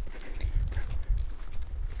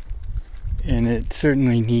 And it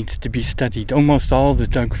certainly needs to be studied. Almost all the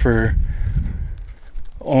Doug fir,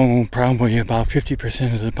 probably about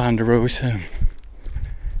 50% of the ponderosa,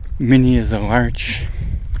 many of the larch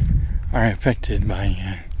are affected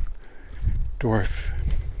by dwarf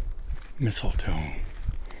mistletoe.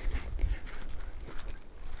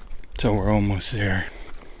 So we're almost there.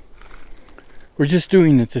 We're just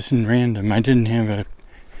doing this in random. I didn't have a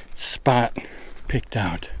spot picked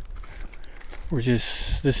out.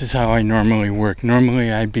 This is how I normally work. Normally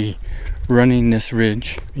I'd be running this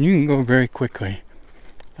ridge, and you can go very quickly.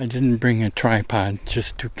 I didn't bring a tripod,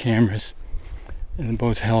 just 2 cameras, and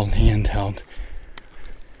both held handheld.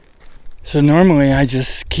 So normally I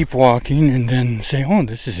just keep walking and then say, oh,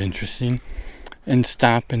 this is interesting, and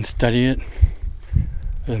stop and study it,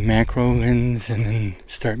 the macro lens, and then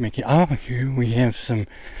start making, here we have some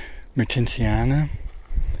mertensiana,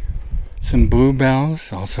 some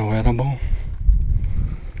bluebells, also edible.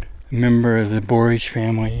 Member of the borage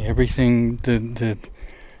family. Everything, it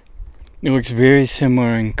looks very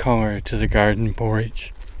similar in color to the garden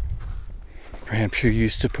borage. Perhaps you're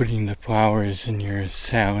used to putting the flowers in your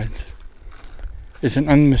salads. It's an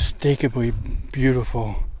unmistakably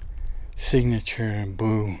beautiful signature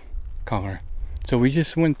blue color. So we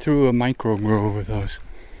just went through a micro grove of those.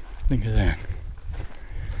 Think of that.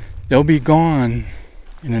 They'll be gone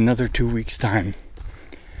in another 2 weeks' time.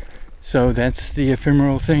 So that's the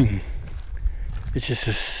ephemeral thing. It's just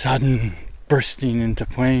a sudden bursting into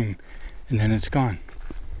flame, and then it's gone.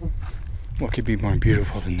 What could be more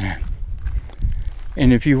beautiful than that?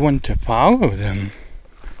 And if you want to follow them,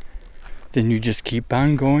 then you just keep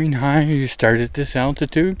on going higher. You start at this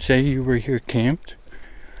altitude. Say you were here camped.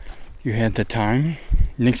 You had the time.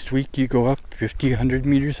 Next week you go up 50, 100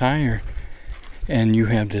 meters higher. And you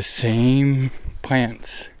have the same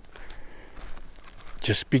plants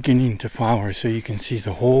just beginning to flower, so you can see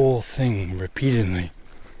the whole thing repeatedly.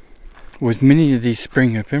 With many of these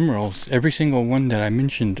spring ephemerals, every single one that I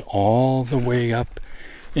mentioned all the way up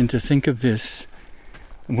into, think of this,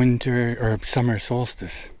 winter or summer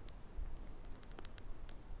solstice,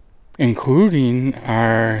 including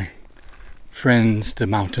our friends, the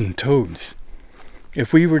mountain toads.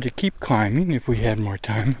 If we were to keep climbing, if we had more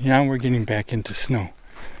time, now we're getting back into snow.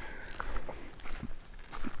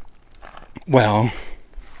 Well,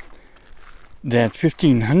 that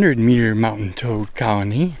 1,500 meter mountain toad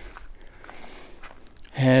colony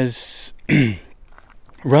has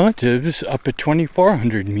relatives up at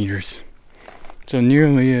 2,400 meters. So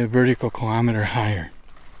nearly a vertical kilometer higher.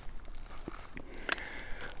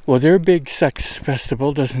 Well, their big sex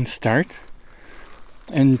festival doesn't start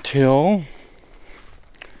until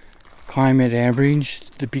climate average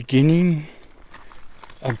the beginning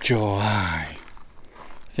of July.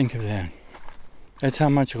 Think of that. That's how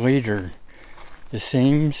much later the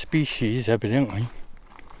same species, evidently.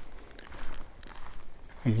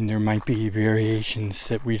 I mean, there might be variations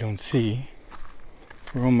that we don't see.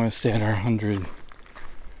 We're almost at our 100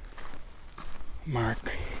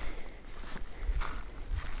 mark.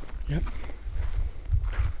 Yep.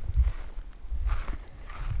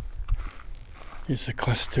 Here's a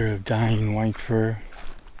cluster of dying white fir.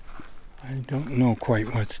 I don't know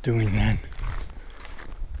quite what's doing that.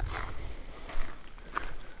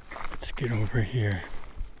 Let's get over here.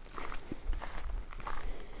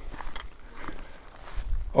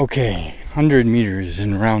 Okay, 100 meters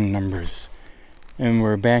in round numbers. And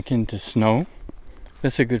we're back into snow.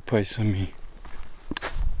 That's a good place for me.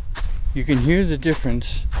 You can hear the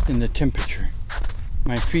difference in the temperature.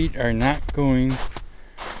 My feet are not going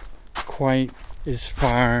quite as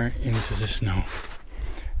far into the snow.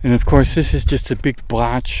 And of course, this is just a big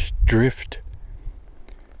blotch drift.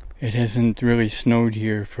 It hasn't really snowed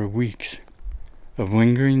here for weeks. A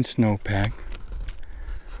lingering snowpack.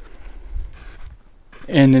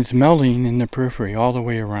 And it's melting in the periphery all the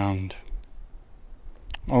way around.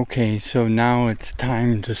 Okay, so now it's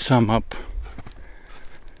time to sum up.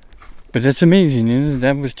 But that's amazing, isn't it?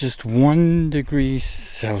 That was just 1 degree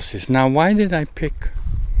Celsius. Now, why did I pick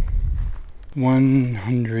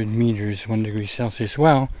 100 meters, 1 degree Celsius?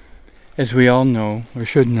 Well, as we all know, or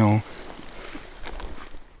should know,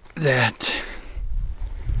 that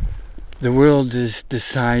the world has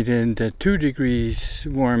decided that 2 degrees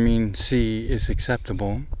warming C is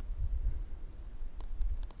acceptable.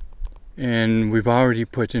 And we've already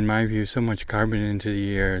put, in my view, so much carbon into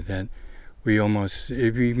the air that we almost,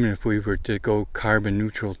 even if we were to go carbon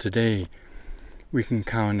neutral today, we can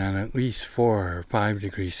count on at least 4 or 5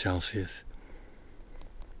 degrees Celsius.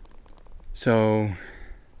 So,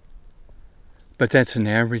 but that's an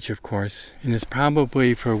average, of course, and it's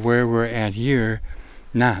probably for where we're at here,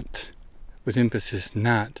 not, with emphasis,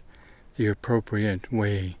 not the appropriate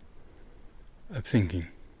way of thinking.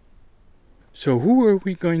 So who are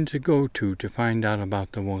we going to go to find out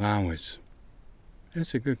about the Wallowas?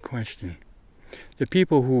 That's a good question. The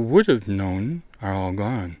people who would have known are all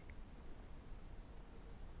gone.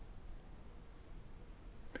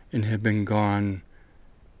 And have been gone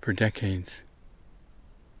for decades.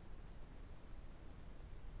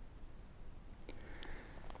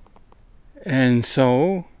 And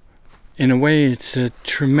so, in a way, it's a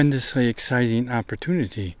tremendously exciting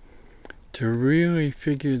opportunity to really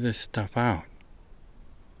figure this stuff out.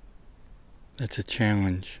 That's a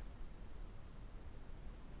challenge.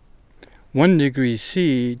 1 degree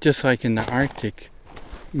C, just like in the Arctic,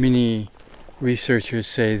 many researchers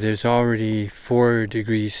say there's already 4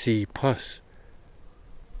 degrees C plus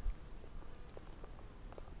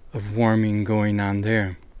of warming going on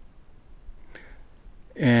there.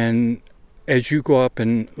 And as you go up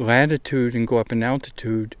in latitude and go up in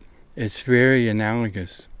altitude, it's very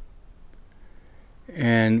analogous.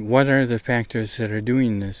 And what are the factors that are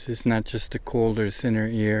doing this? It's not just the colder, thinner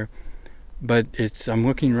air, but I'm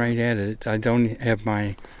looking right at it. I don't have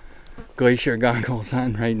my glacier goggles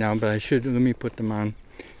on right now, but I should. Let me put them on.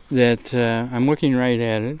 I'm looking right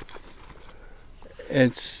at it.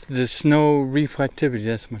 It's the snow reflectivity.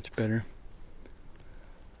 That's much better.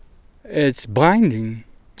 It's blinding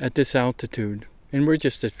at this altitude, and we're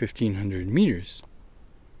just at 1,500 meters.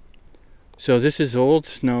 So this is old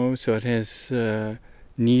snow, so it has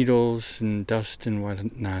needles and dust and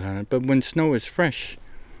whatnot on it. But when snow is fresh,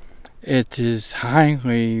 it is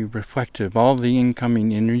highly reflective. All the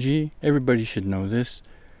incoming energy, everybody should know this,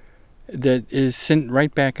 that is sent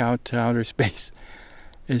right back out to outer space,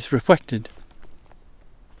 is reflected.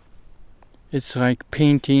 It's like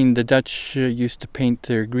painting. The Dutch used to paint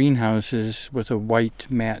their greenhouses with a white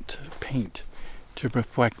matte paint to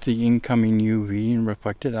reflect the incoming UV and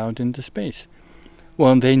reflect it out into space.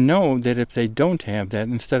 Well, they know that if they don't have that,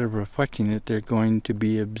 instead of reflecting it, they're going to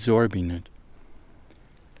be absorbing it.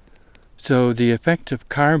 So the effect of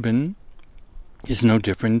carbon is no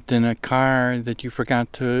different than a car that you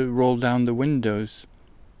forgot to roll down the windows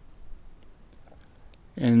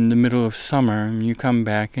in the middle of summer, and you come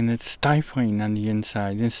back and it's stifling on the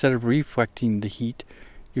inside. Instead of reflecting the heat,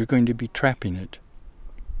 you're going to be trapping it.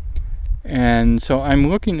 And so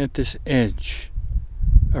I'm looking at this edge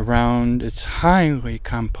around. It's highly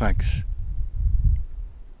complex.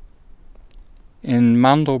 In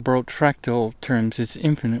Mandelbrot fractal terms, it's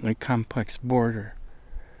infinitely complex border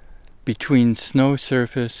between snow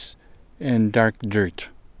surface and dark dirt.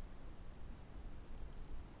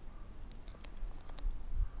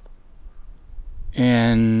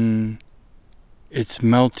 And it's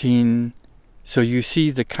melting. So you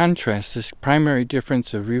see the contrast. This primary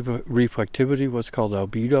difference of reflectivity was called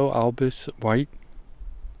albedo, albus, white.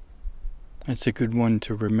 That's a good one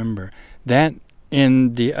to remember. That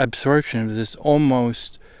in the absorption of this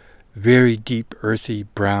almost very deep, earthy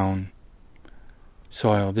brown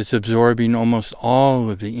soil that's absorbing almost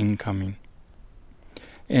all of the incoming.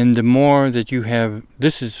 And the more that you have,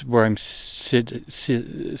 this is where I'm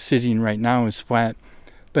sitting right now, is flat,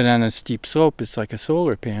 but on a steep slope, it's like a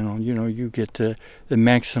solar panel. You know, you get the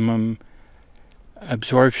maximum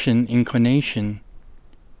absorption inclination.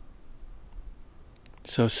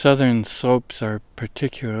 So southern slopes are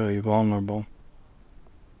particularly vulnerable.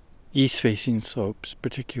 East-facing slopes,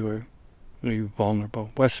 particularly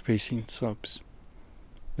vulnerable. West-facing slopes.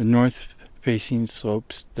 The north-facing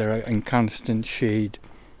slopes that are in constant shade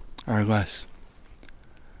are less.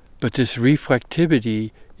 But this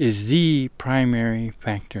reflectivity is the primary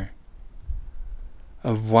factor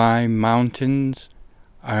of why mountains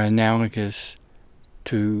are analogous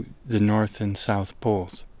to the North and South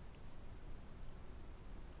poles.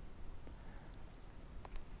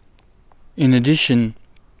 In addition,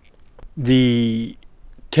 the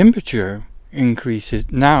temperature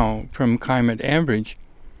increases now from climate average.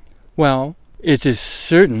 Well, it is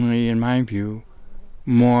certainly, in my view,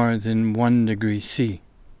 more than 1 degree C.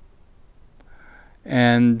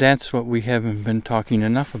 And that's what we haven't been talking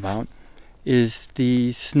enough about, is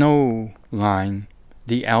the snow line,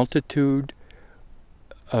 the altitude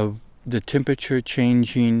of the temperature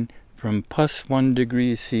changing from plus 1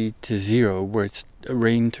 degree C to 0, where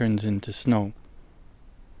rain turns into snow.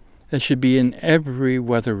 That should be in every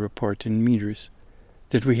weather report in meters,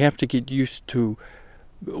 that we have to get used to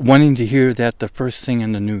wanting to hear that the first thing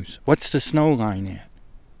in the news. What's the snow line at?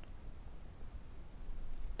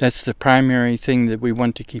 That's the primary thing that we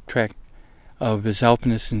want to keep track of as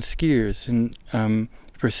alpinists and skiers, and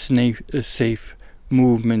for safe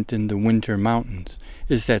movement in the winter mountains,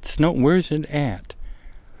 is that snow, where's it at?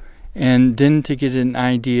 And then to get an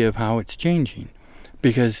idea of how it's changing,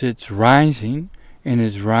 because it's rising, and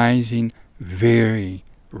is rising very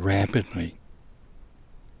rapidly.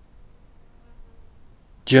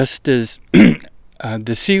 Just as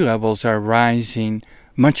the sea levels are rising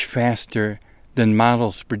much faster than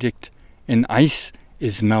models predict, and ice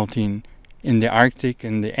is melting in the Arctic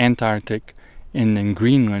and the Antarctic and in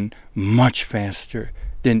Greenland much faster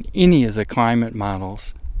than any of the climate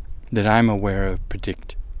models that I'm aware of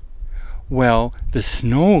predict. Well, the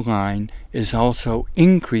snow line is also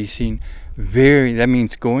increasing that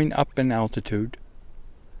means going up in altitude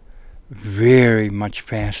very much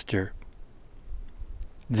faster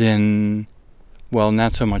than, well,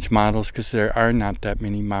 not so much models, because there are not that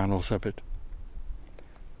many models of it.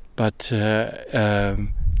 But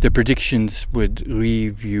the predictions would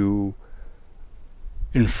leave you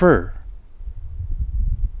infer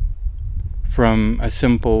from a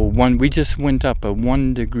simple one. We just went up a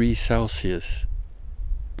 1 degree Celsius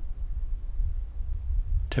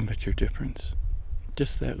temperature difference,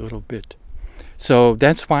 just that little bit. So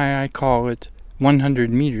that's why I call it 100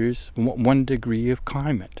 meters, 1 degree of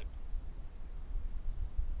climate.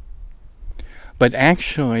 But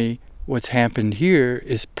actually, what's happened here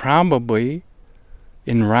is probably,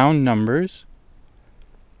 in round numbers,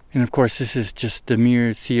 and of course this is just the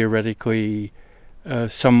mere theoretically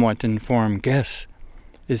somewhat informed guess,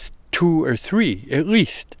 is 2 or 3 at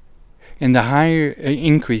least. and the higher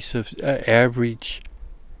increase of average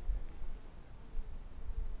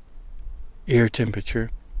air temperature,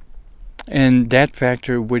 and that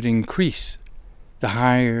factor would increase the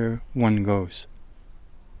higher one goes.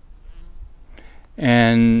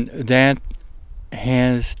 And that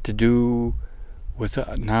has to do with,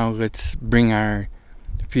 now let's bring our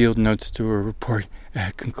field notes to a report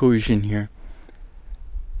conclusion here.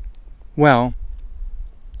 Well,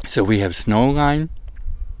 so we have snow line,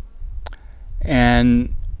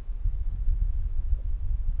 and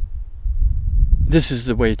this is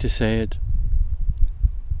the way to say it.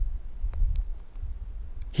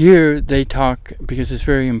 Here they talk, because it's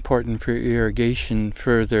very important for irrigation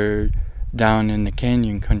further down in the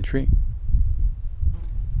canyon country,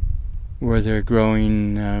 where they're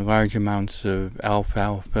growing large amounts of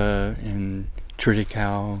alfalfa and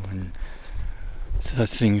triticale and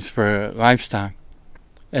such things for livestock.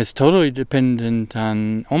 It's totally dependent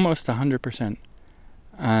on almost 100%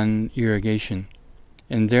 on irrigation,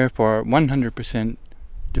 and therefore 100%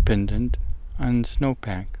 dependent on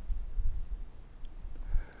snowpack.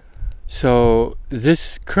 So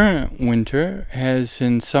this current winter has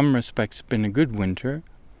in some respects been a good winter.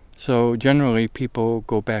 So generally people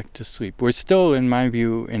go back to sleep. We're still, in my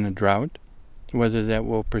view, in a drought. Whether that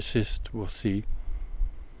will persist, we'll see.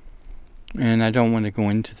 And I don't want to go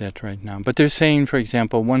into that right now. But they're saying, for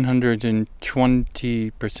example,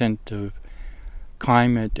 120% of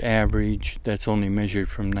climate average, that's only measured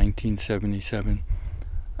from 1977,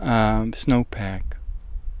 snowpack.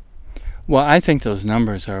 Well, I think those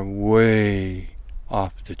numbers are way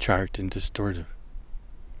off the chart and distortive.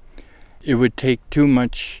 It would take too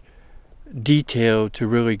much detail to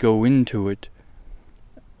really go into it,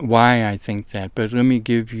 why I think that. But let me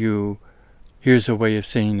give you, here's a way of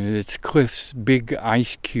saying it. It's Cliff's big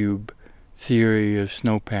ice cube theory of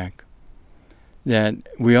snowpack. That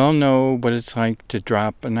we all know what it's like to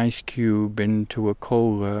drop an ice cube into a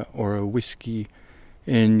cola or a whiskey,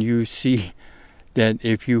 and you see that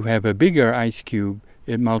if you have a bigger ice cube,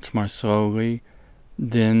 it melts more slowly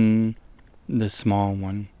than the small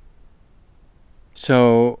one.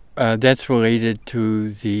 So that's related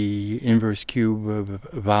to the inverse cube of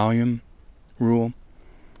volume rule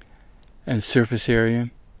and surface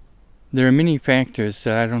area. There are many factors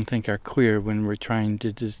that I don't think are clear when we're trying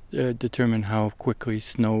to determine how quickly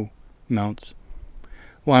snow melts.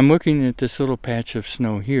 Well, I'm looking at this little patch of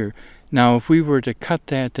snow here. Now, if we were to cut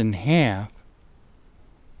that in half,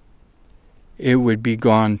 it would be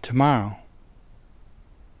gone tomorrow.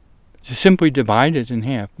 So simply divide it in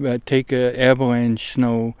half. Take an avalanche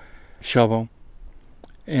snow shovel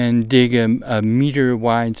and dig a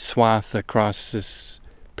meter-wide swath across this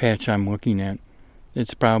patch I'm looking at.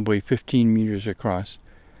 It's probably 15 meters across.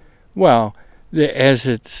 Well, as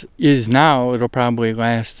it is now, it'll probably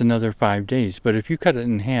last another 5 days. But if you cut it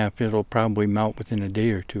in half, it'll probably melt within a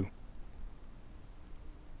day or two.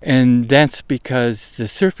 And that's because the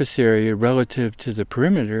surface area relative to the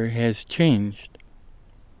perimeter has changed.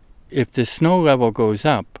 If the snow level goes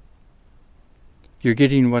up, you're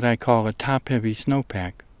getting what I call a top-heavy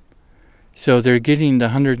snowpack. So they're getting the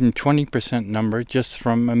 120% number just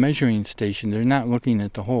from a measuring station. They're not looking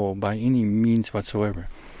at the whole by any means whatsoever.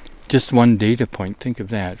 Just one data point, think of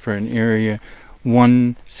that, for an area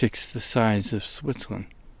 1/6 the size of Switzerland.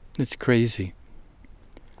 It's crazy.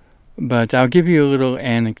 But I'll give you a little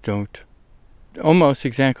anecdote. Almost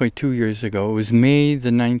exactly 2 years ago, it was May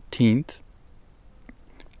the 19th,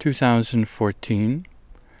 2014.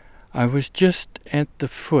 I was just at the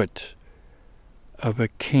foot of a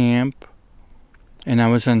camp, and I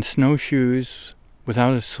was on snowshoes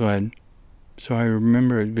without a sled, so I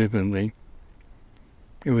remember it vividly.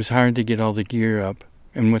 It was hard to get all the gear up,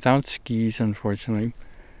 and without skis, unfortunately,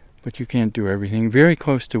 but you can't do everything. Very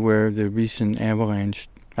close to where the recent avalanche,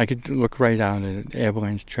 I could look right out at it,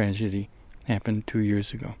 avalanche tragedy happened 2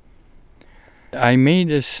 years ago. I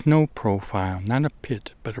made a snow profile, not a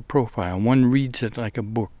pit, but a profile. One reads it like a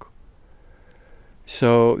book.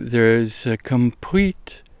 So there's a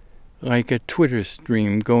complete, like a Twitter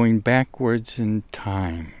stream, going backwards in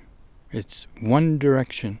time. It's one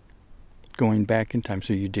direction, going back in time.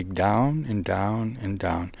 So you dig down and down and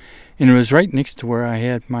down. And it was right next to where I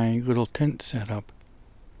had my little tent set up.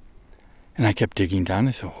 And I kept digging down.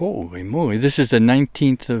 I said, holy moly, this is the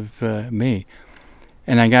 19th of May.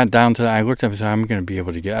 And I got down to, I looked up and said, am I going to be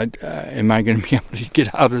able to get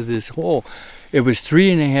out of this hole? It was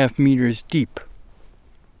 3.5 meters deep.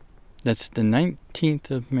 That's the 19th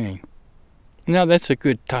of May. Now that's a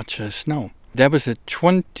good touch of snow. That was at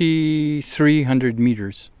 2,300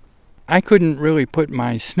 meters. I couldn't really put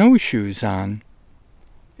my snowshoes on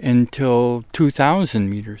until 2,000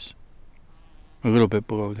 meters. a little bit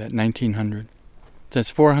below that, 1900. That's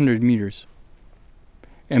 400 meters.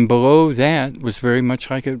 And below that was very much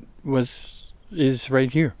like it is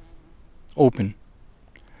right here, open.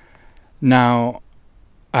 Now,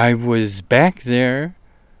 I was back there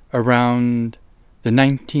around the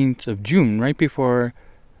 19th of June, right before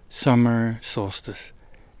summer solstice,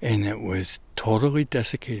 and it was totally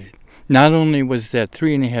desiccated. Not only was that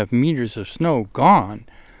 3.5 meters of snow gone,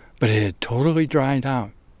 but it had totally dried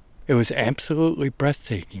out. It was absolutely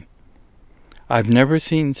breathtaking. I've never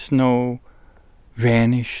seen snow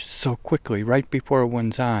vanish so quickly right before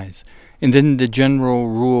one's eyes. And then the general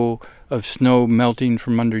rule of snow melting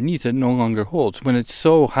from underneath it no longer holds. When it's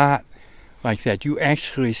so hot like that, you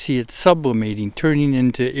actually see it sublimating, turning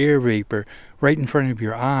into air vapor right in front of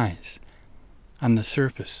your eyes on the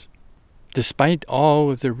surface. Despite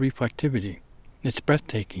all of the reflectivity, it's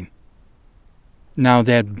breathtaking. Now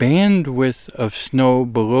that bandwidth of snow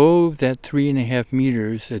below that 3.5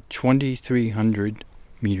 meters at 2,300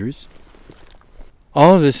 meters,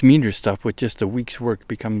 all of this meter stuff with just a week's work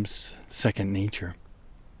becomes second nature.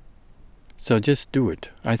 So just do it.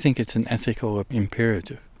 I think it's an ethical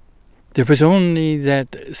imperative. There was only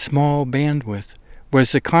that small bandwidth,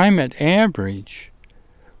 whereas the climate average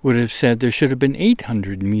would have said there should have been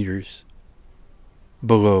 800 meters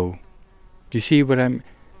below. Do you see what I'm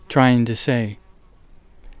trying to say?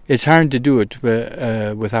 It's hard to do it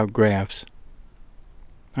without graphs.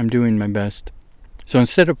 I'm doing my best. So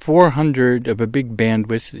instead of 400 of a big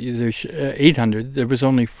bandwidth, there's 800, there was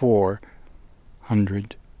only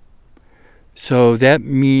 400. So that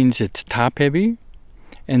means it's top-heavy,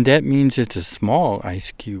 and that means it's a small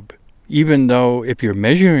ice cube. Even though if you're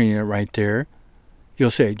measuring it right there,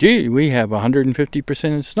 you'll say, gee, we have 150% of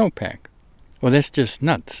snowpack. Well, that's just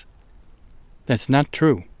nuts. That's not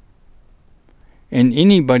true. And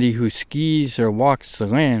anybody who skis or walks the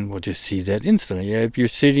land will just see that instantly. If you're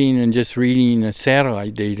sitting and just reading the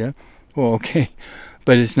satellite data, well, okay,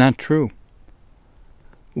 but it's not true.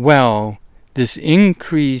 Well, this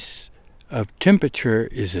increase of temperature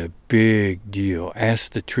is a big deal.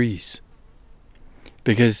 Ask the trees.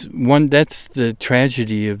 Because that's the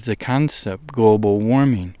tragedy of the concept, global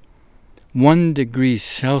warming. 1 degree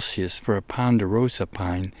Celsius for a ponderosa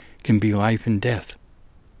pine can be life and death.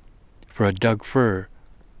 For a Doug fir,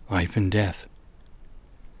 life and death.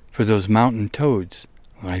 For those mountain toads,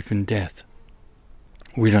 life and death.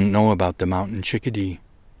 We don't know about the mountain chickadee.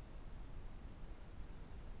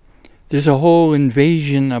 There's a whole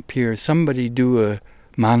invasion up here. Somebody do a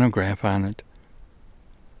monograph on it.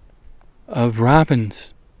 Of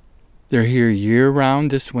robins. They're here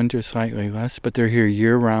year-round. This winter slightly less, but they're here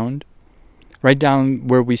year-round. Right down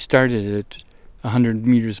where we started at 100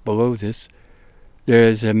 meters below this,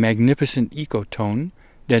 there's a magnificent ecotone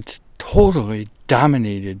that's totally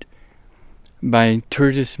dominated by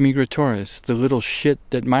Turdus migratoris, the little shit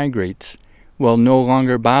that migrates, no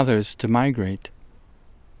longer bothers to migrate.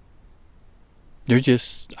 They're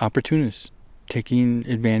just opportunists taking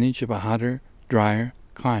advantage of a hotter, drier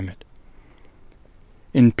climate.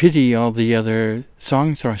 And pity all the other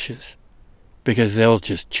song thrushes, because they'll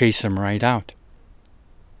just chase them right out.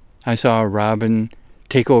 I saw a robin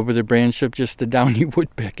take over the branch of just a downy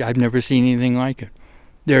woodpecker. I've never seen anything like it.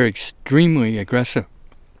 They're extremely aggressive,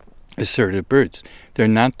 assertive birds. They're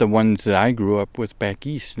not the ones that I grew up with back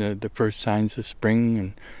east, the first signs of spring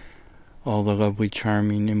and all the lovely,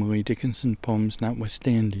 charming Emily Dickinson poems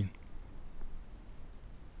notwithstanding.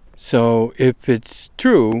 So if it's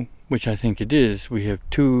true, which I think it is, we have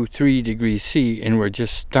 2-3 degrees C and we're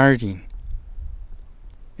just starting.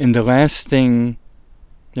 And the last thing,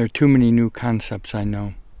 there are too many new concepts, I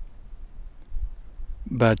know,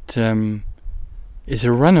 but is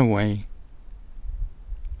a runaway,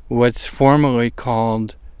 what's formally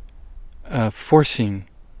called forcing,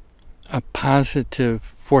 a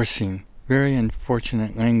positive forcing. Very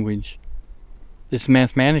unfortunate language. It's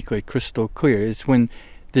mathematically crystal clear. It's when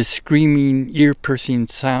the screaming, ear-piercing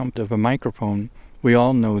sound of a microphone, we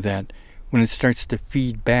all know that, when it starts to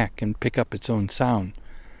feed back and pick up its own sound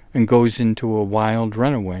and goes into a wild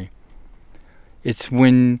runaway. It's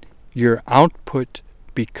when your output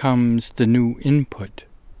becomes the new input.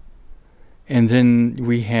 And then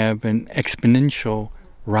we have an exponential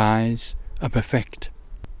rise of effect.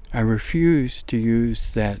 I refuse to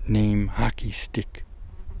use that name hockey stick.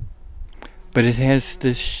 But it has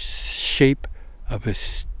this shape of a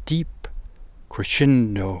steep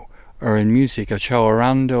crescendo, or in music, a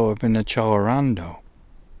accelerando of an accelerando,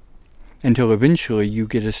 until eventually you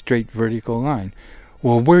get a straight vertical line.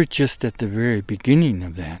 Well, we're just at the very beginning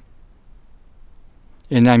of that.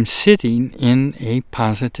 And I'm sitting in a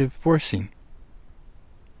positive forcing.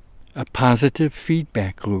 a positive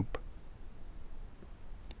feedback loop.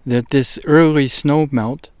 That this early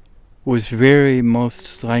snowmelt was very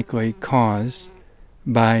most likely caused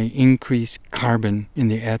by increased carbon in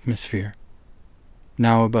the atmosphere,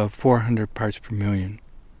 now above 400 parts per million.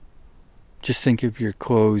 Just think of your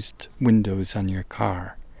closed windows on your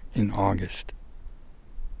car in August.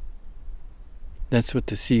 That's what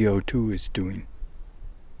the CO2 is doing.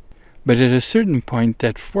 But at a certain point,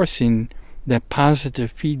 that forcing, that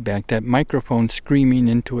positive feedback, that microphone screaming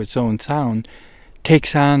into its own sound,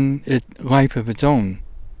 takes on a life of its own.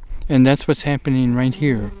 And that's what's happening right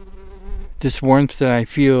here. This warmth that I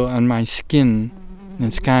feel on my skin, and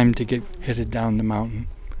it's time to get headed down the mountain.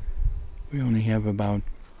 We only have about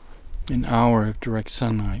an hour of direct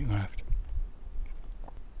sunlight left.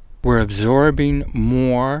 We're absorbing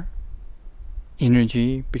more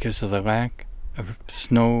energy because of the lack of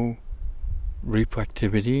snow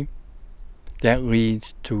reflectivity. That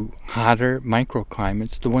leads to hotter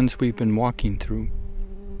microclimates, the ones we've been walking through,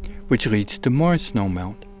 which leads to more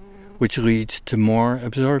snowmelt, which leads to more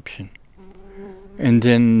absorption. And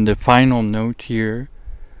then the final note here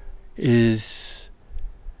is,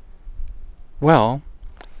 well,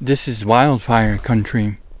 this is wildfire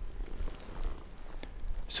country.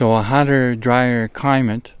 So a hotter, drier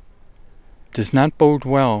climate does not bode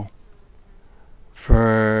well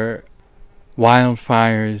for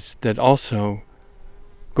wildfires that also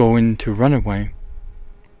go into runaway,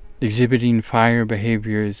 exhibiting fire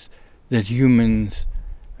behaviors that humans,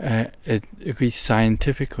 at least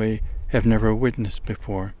scientifically, have never witnessed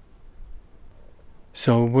before.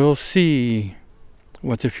 So we'll see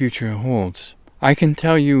what the future holds. I can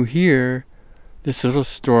tell you here this little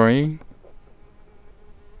story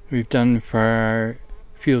we've done for our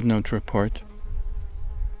field note report.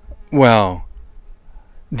 Well,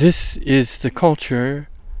 this is the culture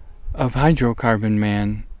of hydrocarbon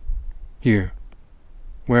man here,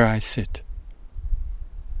 where I sit.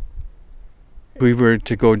 If we were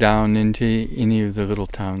to go down into any of the little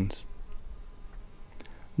towns,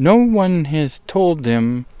 no one has told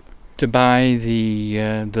them to buy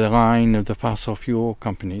the line of the fossil fuel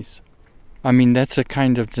companies. I mean, that's a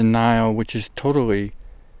kind of denial which is totally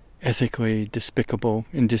ethically despicable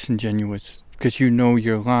and disingenuous, because you know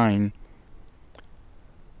your line.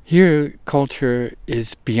 Here, culture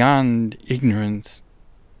is beyond ignorance,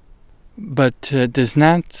 but does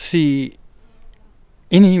not see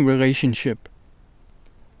any relationship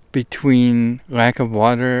between lack of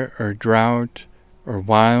water or drought or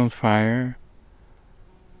wildfire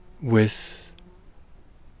with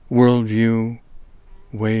worldview,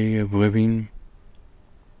 way of living,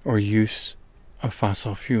 or use of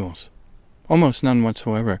fossil fuels. Almost none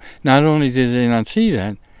whatsoever. Not only do they not see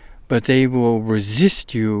that, but they will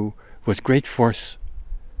resist you with great force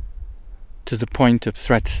to the point of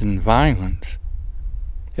threats and violence.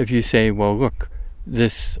 If you say, well, look,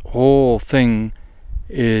 this whole thing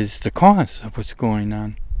is the cause of what's going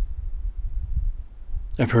on,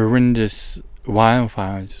 of horrendous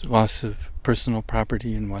wildfires, loss of personal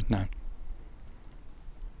property and whatnot.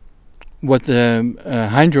 What the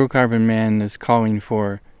hydrocarbon man is calling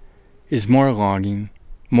for is more logging,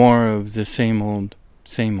 more of the same old,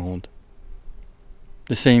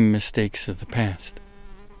 the same mistakes of the past.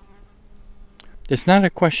 It's not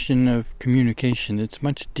a question of communication, it's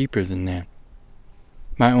much deeper than that.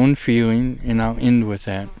 My own feeling, and I'll end with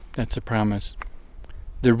that, that's a promise.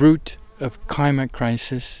 The root of climate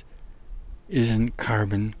crisis isn't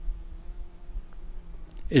carbon.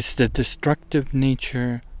 It's the destructive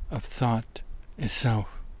nature of thought itself.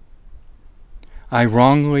 I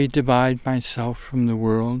wrongly divide myself from the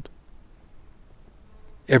world.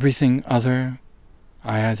 Everything other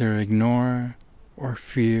I either ignore or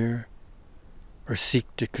fear or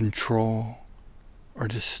seek to control or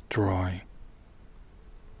destroy.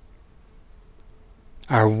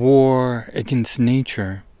 Our war against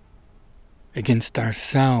nature, against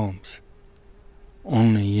ourselves,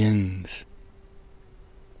 only ends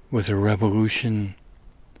with a revolution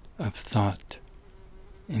of thought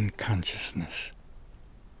and consciousness.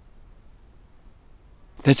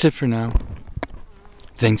 That's it for now.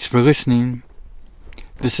 Thanks for listening.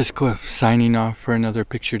 This is Cliff signing off for another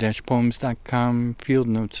picture-poems.com Field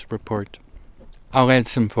Notes report. I'll add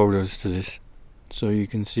some photos to this so you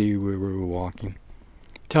can see where we're walking.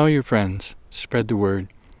 Tell your friends, spread the word.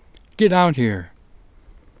 Get out here.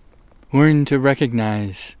 Learn to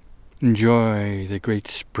recognize, enjoy the great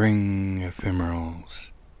spring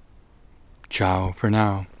ephemerals. Ciao for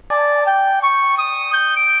now.